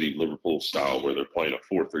 Manchester City, Liverpool style where they're playing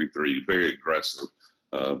a 4-3-3, very aggressive.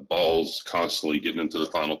 balls constantly getting into the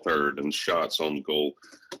final third and shots on goal.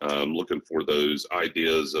 Looking for those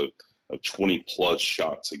ideas of 20-plus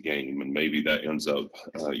shots a game, and maybe that ends up,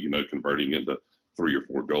 converting into 3 or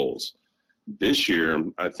 4 goals. This year,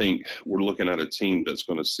 I think we're looking at a team that's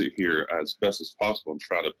going to sit here as best as possible and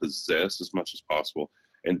try to possess as much as possible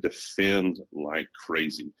and defend like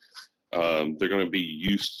crazy. They're going to be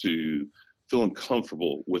used to feeling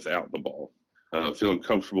comfortable without the ball, feeling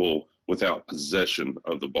comfortable without possession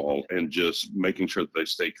of the ball, and just making sure that they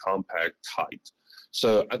stay compact, tight.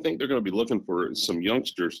 So I think they're going to be looking for some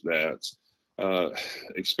youngsters that,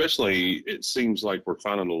 especially it seems like we're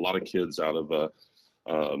finding a lot of kids out of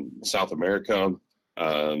South America.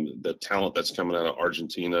 The talent that's coming out of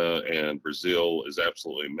Argentina and Brazil is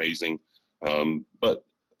absolutely amazing. But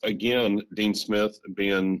again, Dean Smith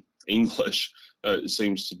being English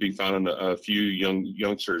seems to be finding a few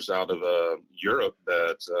youngsters out of Europe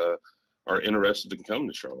that are interested in coming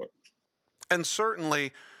to Charlotte. And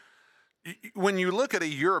certainly, when you look at a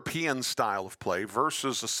European style of play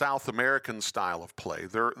versus a South American style of play,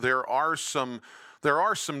 there are some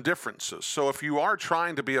differences. So if you are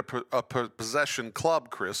trying to be a possession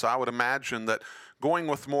club, Chris, I would imagine that going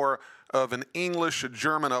with more of an English, a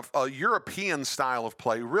German, a European style of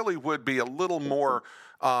play really would be a little more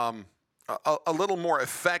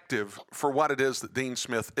effective for what it is that Dean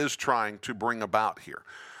Smith is trying to bring about here.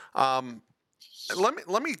 Let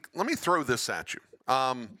me throw this at you.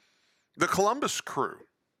 The Columbus Crew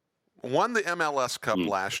won the MLS Cup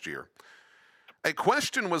last year. A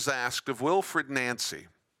question was asked of Wilfred Nancy,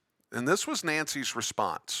 and this was Nancy's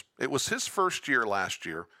response. It was his first year last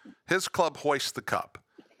year. His club hoists the cup.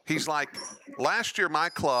 He's like, last year my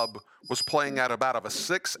club was playing at about a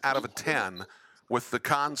 6 out of a 10 with the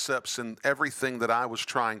concepts and everything that I was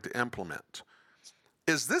trying to implement.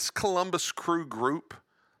 Is this Columbus Crew group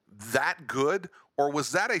that good, or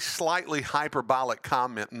was that a slightly hyperbolic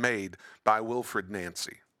comment made by Wilfred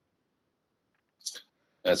Nancy?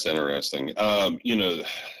 That's interesting. The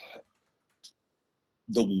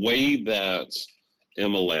way that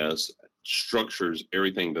MLS structures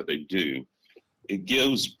everything that they do, it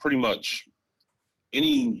gives pretty much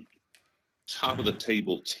any top of the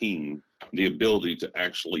table team the ability to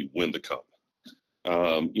actually win the cup.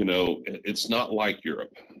 It's not like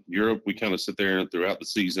Europe. Europe, we kind of sit there throughout the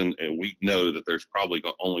season and we know that there's probably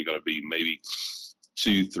only going to be maybe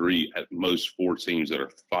 2, 3, at most 4 teams that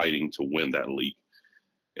are fighting to win that league.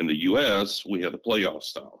 In the U.S., we have the playoff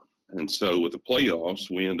style. And so with the playoffs,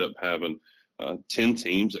 we end up having 10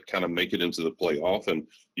 teams that kind of make it into the playoff, and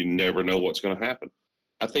you never know what's going to happen.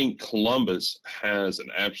 I think Columbus has an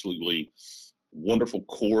absolutely wonderful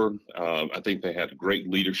core. I think they had great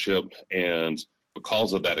leadership, and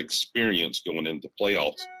because of that experience going into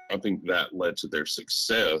playoffs, I think that led to their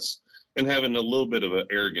success and having a little bit of an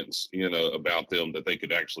arrogance, about them that they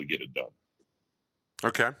could actually get it done.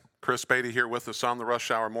 Okay. Chris Baity here with us on the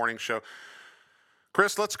Rush Hour Morning Show.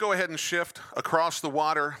 Chris, let's go ahead and shift across the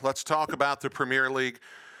water. Let's talk about the Premier League.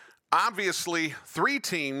 Obviously, 3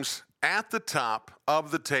 teams at the top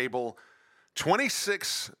of the table,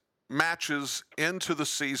 26 matches into the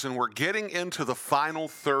season. We're getting into the final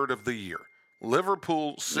third of the year.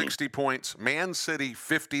 Liverpool, 60 points, Man City,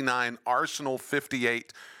 59, Arsenal,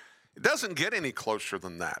 58. It doesn't get any closer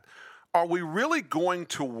than that. Are we really going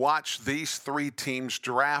to watch these 3 teams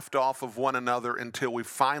draft off of one another until we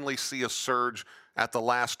finally see a surge at the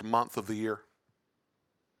last month of the year?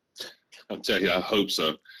 I'll tell you, I hope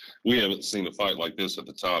so. We haven't seen a fight like this at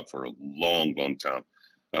the top for a long, long time.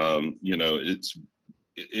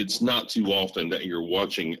 It's not too often that you're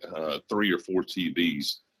watching 3 or 4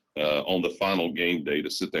 TVs on the final game day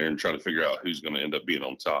to sit there and try to figure out who's going to end up being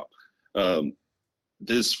on top.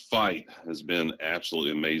 This fight has been absolutely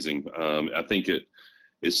amazing. I think it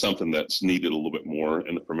is something that's needed a little bit more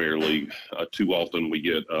in the Premier League. Too often we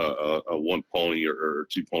get a 1 pony or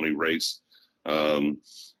 2 pony race.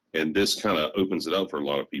 And this kind of opens it up for a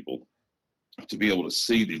lot of people to be able to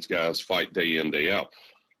see these guys fight day in, day out.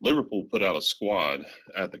 Liverpool put out a squad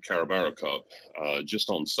at the Carabao Cup just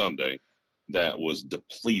on Sunday that was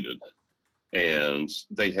depleted. And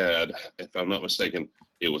they had, if I'm not mistaken,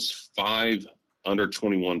 it was 5 under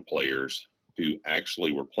 21 players who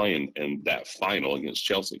actually were playing in that final against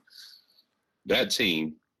Chelsea. That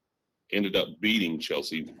team ended up beating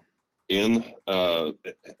Chelsea in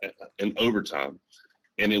overtime.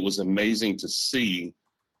 And it was amazing to see.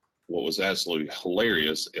 What was absolutely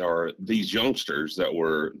hilarious are these youngsters that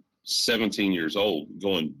were 17 years old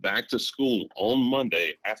going back to school on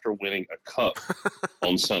Monday after winning a cup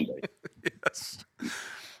on Sunday. Yes.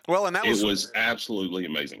 Well, and it was absolutely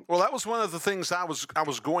amazing. Well, that was one of the things I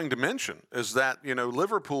was going to mention, is that,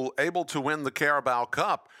 Liverpool able to win the Carabao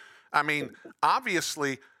Cup. I mean,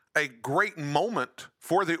 obviously a great moment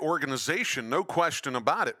for the organization, no question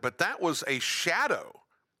about it, but that was a shadow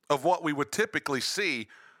of what we would typically see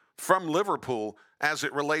from Liverpool as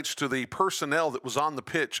it relates to the personnel that was on the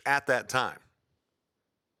pitch at that time.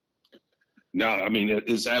 No, I mean, it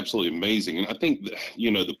is absolutely amazing. And I think,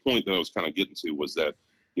 the point that I was kind of getting to was that,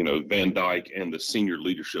 Van Dijk and the senior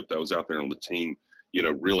leadership that was out there on the team,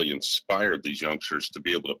 really inspired these youngsters to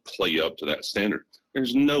be able to play up to that standard.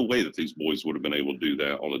 There's no way that these boys would have been able to do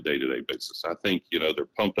that on a day-to-day basis. I think, they're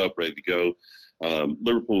pumped up, ready to go.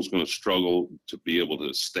 Liverpool's going to struggle to be able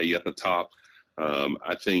to stay at the top.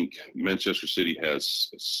 I think Manchester City has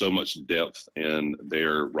so much depth in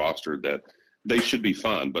their roster that they should be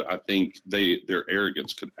fine, but I think their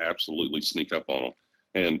arrogance could absolutely sneak up on them.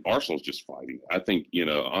 And Arsenal's just fighting. I think,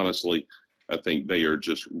 honestly, I think they are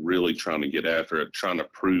just really trying to get after it, trying to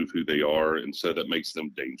prove who they are, and so that makes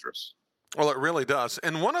them dangerous. Well, it really does.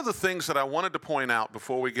 And one of the things that I wanted to point out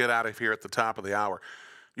before we get out of here at the top of the hour,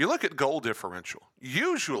 you look at goal differential.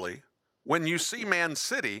 Usually, when you see Man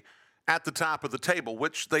City at the top of the table,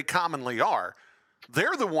 which they commonly are,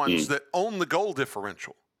 they're the ones that own the goal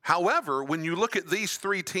differential. However, when you look at these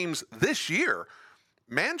three teams this year,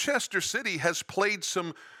 Manchester City has played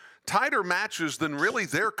some tighter matches than really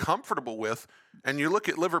they're comfortable with. And you look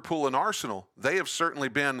at Liverpool and Arsenal, they have certainly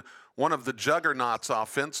been one of the juggernauts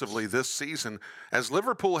offensively this season, as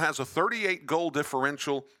Liverpool has a 38 goal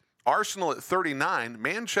differential, Arsenal at 39,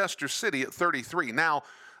 Manchester City at 33. Now,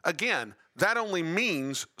 again, that only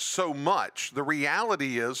means so much. The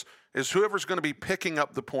reality is whoever's going to be picking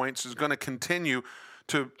up the points is going to continue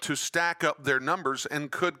to stack up their numbers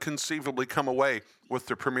and could conceivably come away with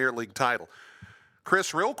the Premier League title.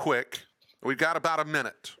 Chris, real quick, we've got about a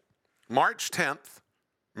minute. March 10th,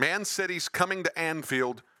 Man City's coming to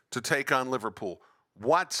Anfield to take on Liverpool.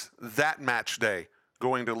 What's that match day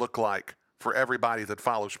going to look like for everybody that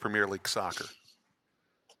follows Premier League soccer?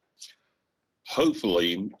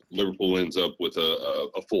 Hopefully, Liverpool ends up with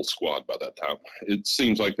a full squad by that time. It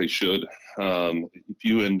seems like they should. If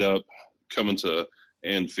you end up coming to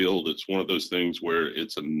Anfield, it's one of those things where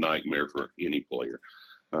it's a nightmare for any player.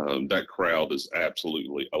 That crowd is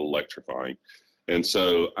absolutely electrifying. And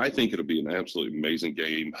so I think it'll be an absolutely amazing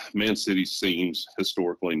game. Man City seems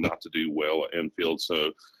historically not to do well at Anfield,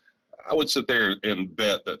 so I would sit there and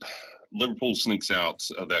bet that Liverpool sneaks out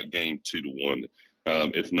of that game 2-1,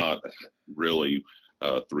 if not really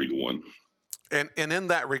 3-1. And in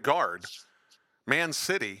that regard, Man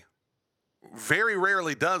City very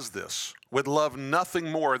rarely does this, would love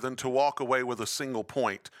nothing more than to walk away with a single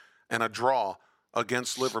point and a draw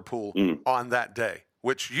against Liverpool on that day,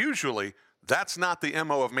 which usually that's not the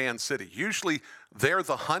MO of Man City. Usually they're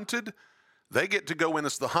the hunted. They get to go in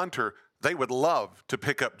as the hunter. They would love to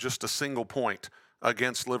pick up just a single point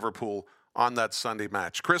against Liverpool on that Sunday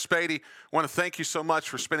match. Chris Baity, I want to thank you so much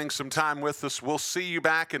for spending some time with us. We'll see you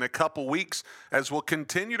back in a couple weeks as we'll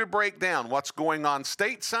continue to break down what's going on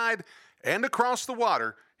stateside and across the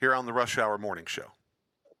water here on the Rush Hour Morning Show.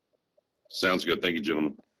 Sounds good. Thank you,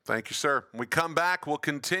 gentlemen. Thank you, sir. When we come back, we'll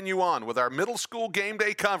continue on with our middle school game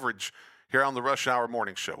day coverage here on the Rush Hour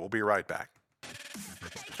Morning Show. We'll be right back.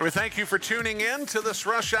 We thank you for tuning in to this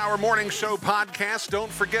Rush Hour Morning Show podcast.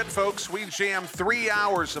 Don't forget, folks, we jam 3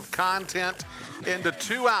 hours of content into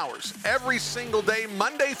 2 hours every single day,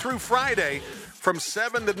 Monday through Friday, from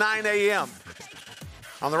 7 to 9 a.m.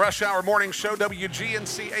 on the Rush Hour Morning Show,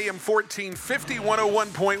 WGNC AM 1450,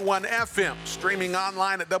 101.1 FM, streaming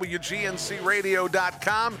online at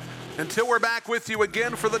WGNCradio.com. Until we're back with you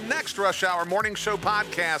again for the next Rush Hour Morning Show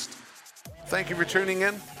podcast, thank you for tuning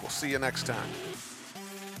in. We'll see you next time.